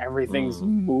feels like everything's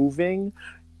moving.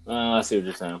 I see what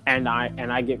you're saying. And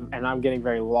I'm getting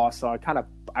very lost. So I kind of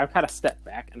step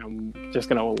back, and I'm just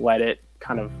gonna let it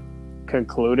kind of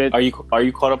conclude it. Are you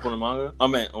caught up on the manga? I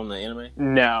mean, on the anime?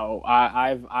 No,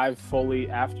 I've fully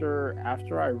after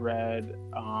I read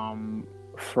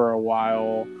for a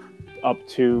while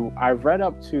I've read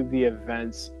up to the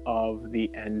events of the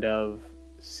end of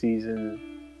season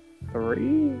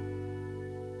 3,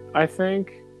 I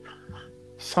think.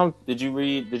 Did you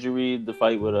read the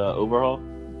fight with Overhaul?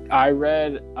 I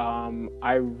read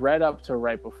up to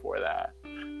right before that.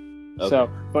 Okay. So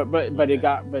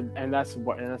and that's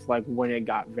like when it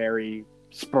got very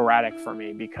sporadic for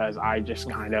me, because I just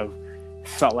kind of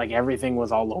felt like everything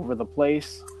was all over the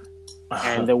place,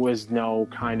 and there was no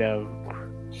kind of,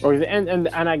 and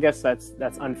I guess that's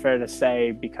unfair to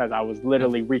say, because I was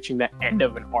literally reaching the end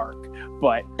of an arc,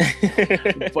 but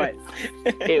it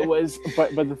was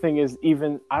but the thing is,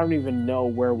 I don't even know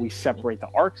where we separate the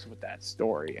arcs with that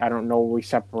story. I don't know where we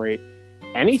separate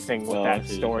anything with that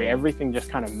story. Everything just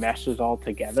kind of meshes all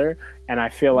together, and I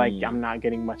feel like I'm not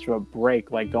getting much of a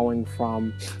break, like going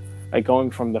from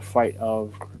the fight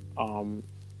of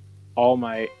All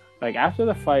Might, like after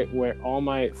the fight where All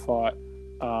Might fought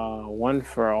One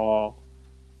for All,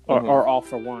 or All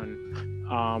for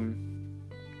One,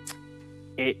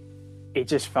 it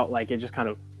just felt like it just kind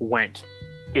of went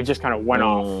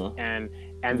off, and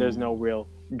there's no real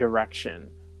direction.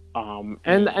 And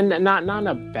not in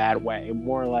a bad way,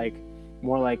 more like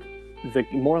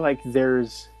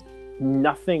there's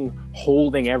nothing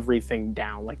holding everything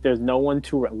down, like there's no one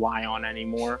to rely on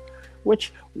anymore,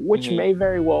 which may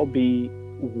very well be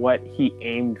what he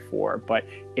aimed for, but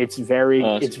it's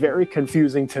very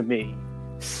confusing to me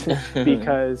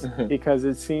because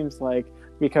it seems like,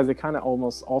 because it kind of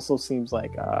almost also seems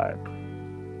like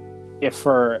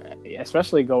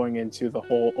especially going into the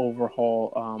whole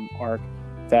Overhaul arc,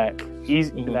 that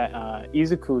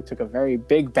Izuku took a very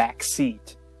big back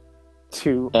seat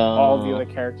to all the other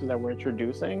characters that we're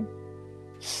introducing.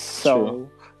 So true.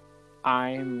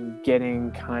 I'm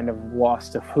getting kind of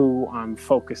lost of who I'm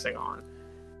focusing on.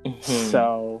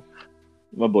 So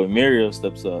my boy Mirio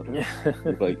steps up.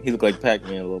 He looked like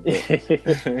Pac-Man a little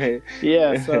bit.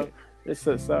 Yeah. So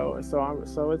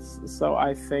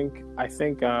I think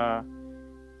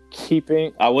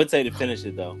keeping. I would say to finish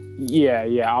it though. Yeah.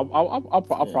 I'll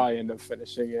probably end up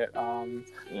finishing it.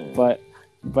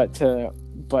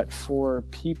 But for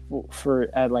people,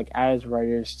 as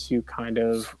writers, to kind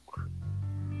of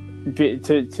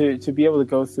to be able to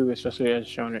go through, especially as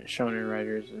shonen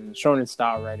writers and shonen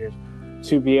style writers,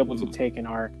 to be able to take an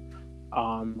arc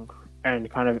and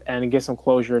get some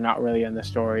closure, not really in the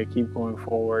story, keep going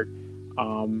forward.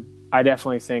 I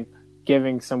definitely think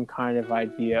giving some kind of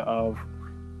idea of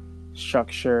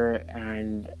structure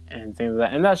and things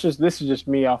like that, and this is just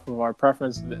me off of our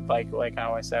preference, like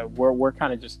how I said, we're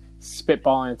kind of just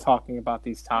spitballing and talking about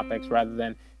these topics rather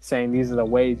than saying these are the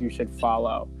ways you should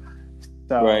follow.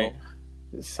 So right.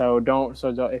 So don't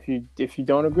if you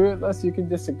don't agree with us, you can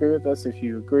disagree with us. If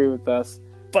you agree with us,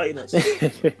 fight us.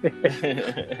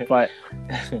 but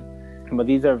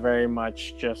these are very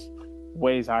much just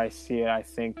ways I see it. I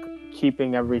think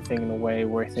keeping everything in a way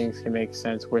where things can make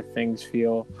sense, where things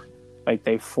feel like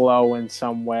they flow in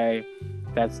some way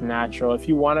that's natural. If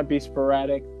you want to be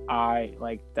sporadic, I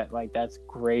like that. Like that's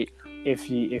great. If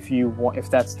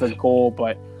that's the goal,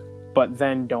 but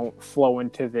then don't flow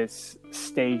into this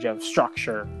stage of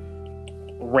structure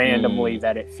randomly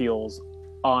that it feels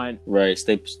on. Right.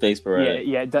 Stay sporadic.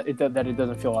 Yeah. That it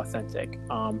doesn't feel authentic.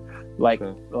 Like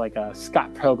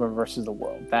Scott Pilgrim versus the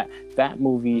World. That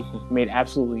movie made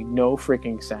absolutely no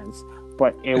freaking sense,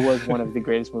 but it was one of the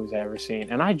greatest movies I've ever seen,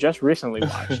 and I just recently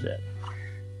watched it.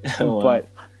 Oh, wow. But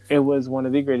it was one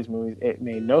of the greatest movies. It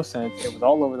made no sense. It was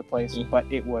all over the place, but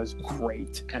it was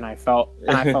great, and I felt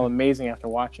amazing after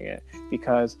watching it,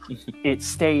 because it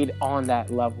stayed on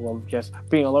that level of just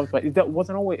being a love. But it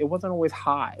wasn't always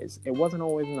highs. It wasn't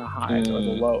always in the highs or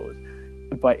the lows,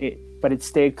 but it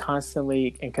stayed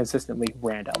constantly and consistently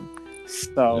random.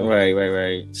 So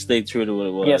right. Stay true to what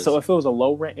it was. Yeah. So if it was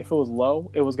low,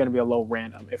 it was going to be a low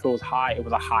random. If it was high, it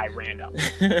was a high random.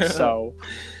 So.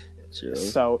 True.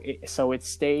 So it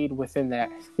stayed within that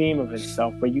theme of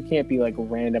itself, but you can't be like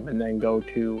random and then go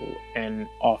to an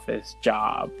office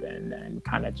job and then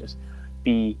kind of just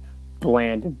be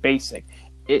bland and basic.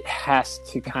 It has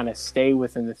to kind of stay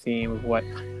within the theme of what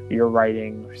you're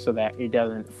writing, so that it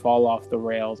doesn't fall off the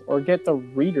rails or get the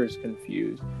readers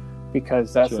confused,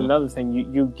 because that's another thing.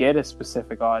 You get a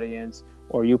specific audience,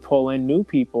 or you pull in new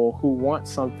people who want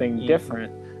something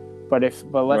different. But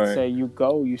let's say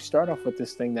you start off with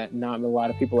this thing that not a lot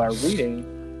of people are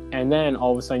reading, and then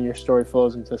all of a sudden your story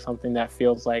flows into something that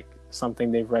feels like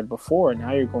something they've read before.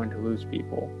 Now you're going to lose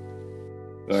people.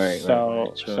 Right.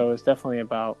 So it's definitely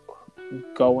about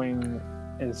going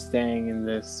and staying in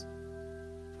this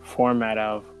format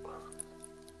of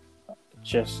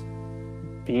just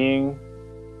being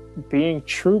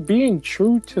true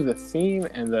to the theme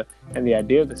and the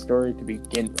idea of the story to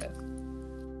begin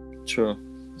with. True.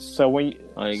 So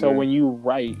when you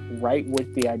write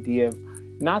with the idea of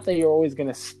not that you're always going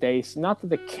to stay, not that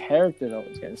the character is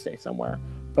always going to stay somewhere,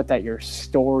 but that your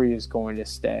story is going to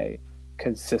stay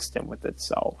consistent with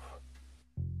itself.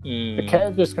 The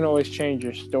characters can always change.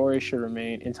 Your story should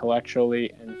remain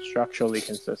intellectually and structurally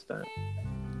consistent.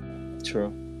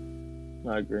 True.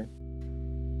 I agree.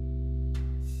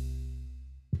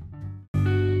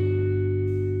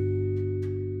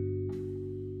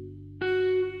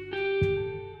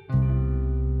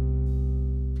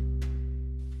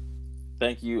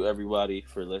 Thank you, everybody,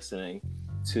 for listening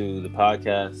to the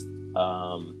podcast.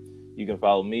 You can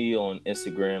follow me on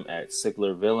Instagram at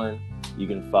SicklerVillain. You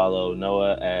can follow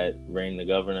Noah at Rain the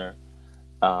Governor.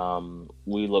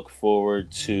 We look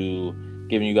forward to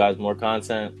giving you guys more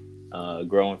content,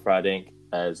 growing Fried Ink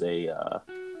as a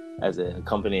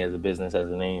company, as a business, as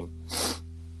a name.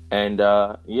 And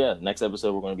next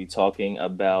episode we're going to be talking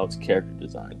about character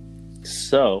design.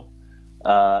 So,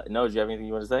 Noah, do you have anything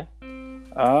you want to say?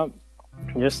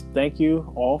 Just thank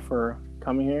you all for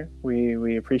coming here.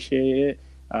 We appreciate it.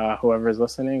 Whoever is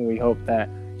listening, we hope that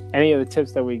any of the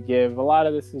tips that we give, a lot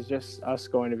of this is just us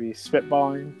going to be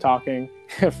spitballing, talking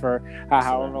for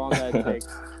however long that takes.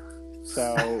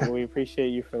 So we appreciate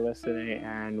you for listening,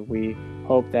 and we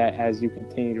hope that as you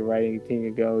continue to write and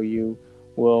continue to go, you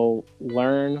will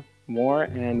learn more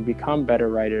and become better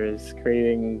writers,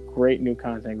 creating great new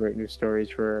content, great new stories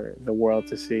for the world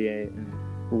to see and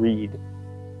read.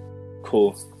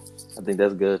 Cool. I think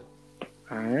that's good.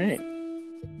 All right.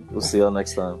 We'll see y'all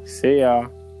next time. See y'all.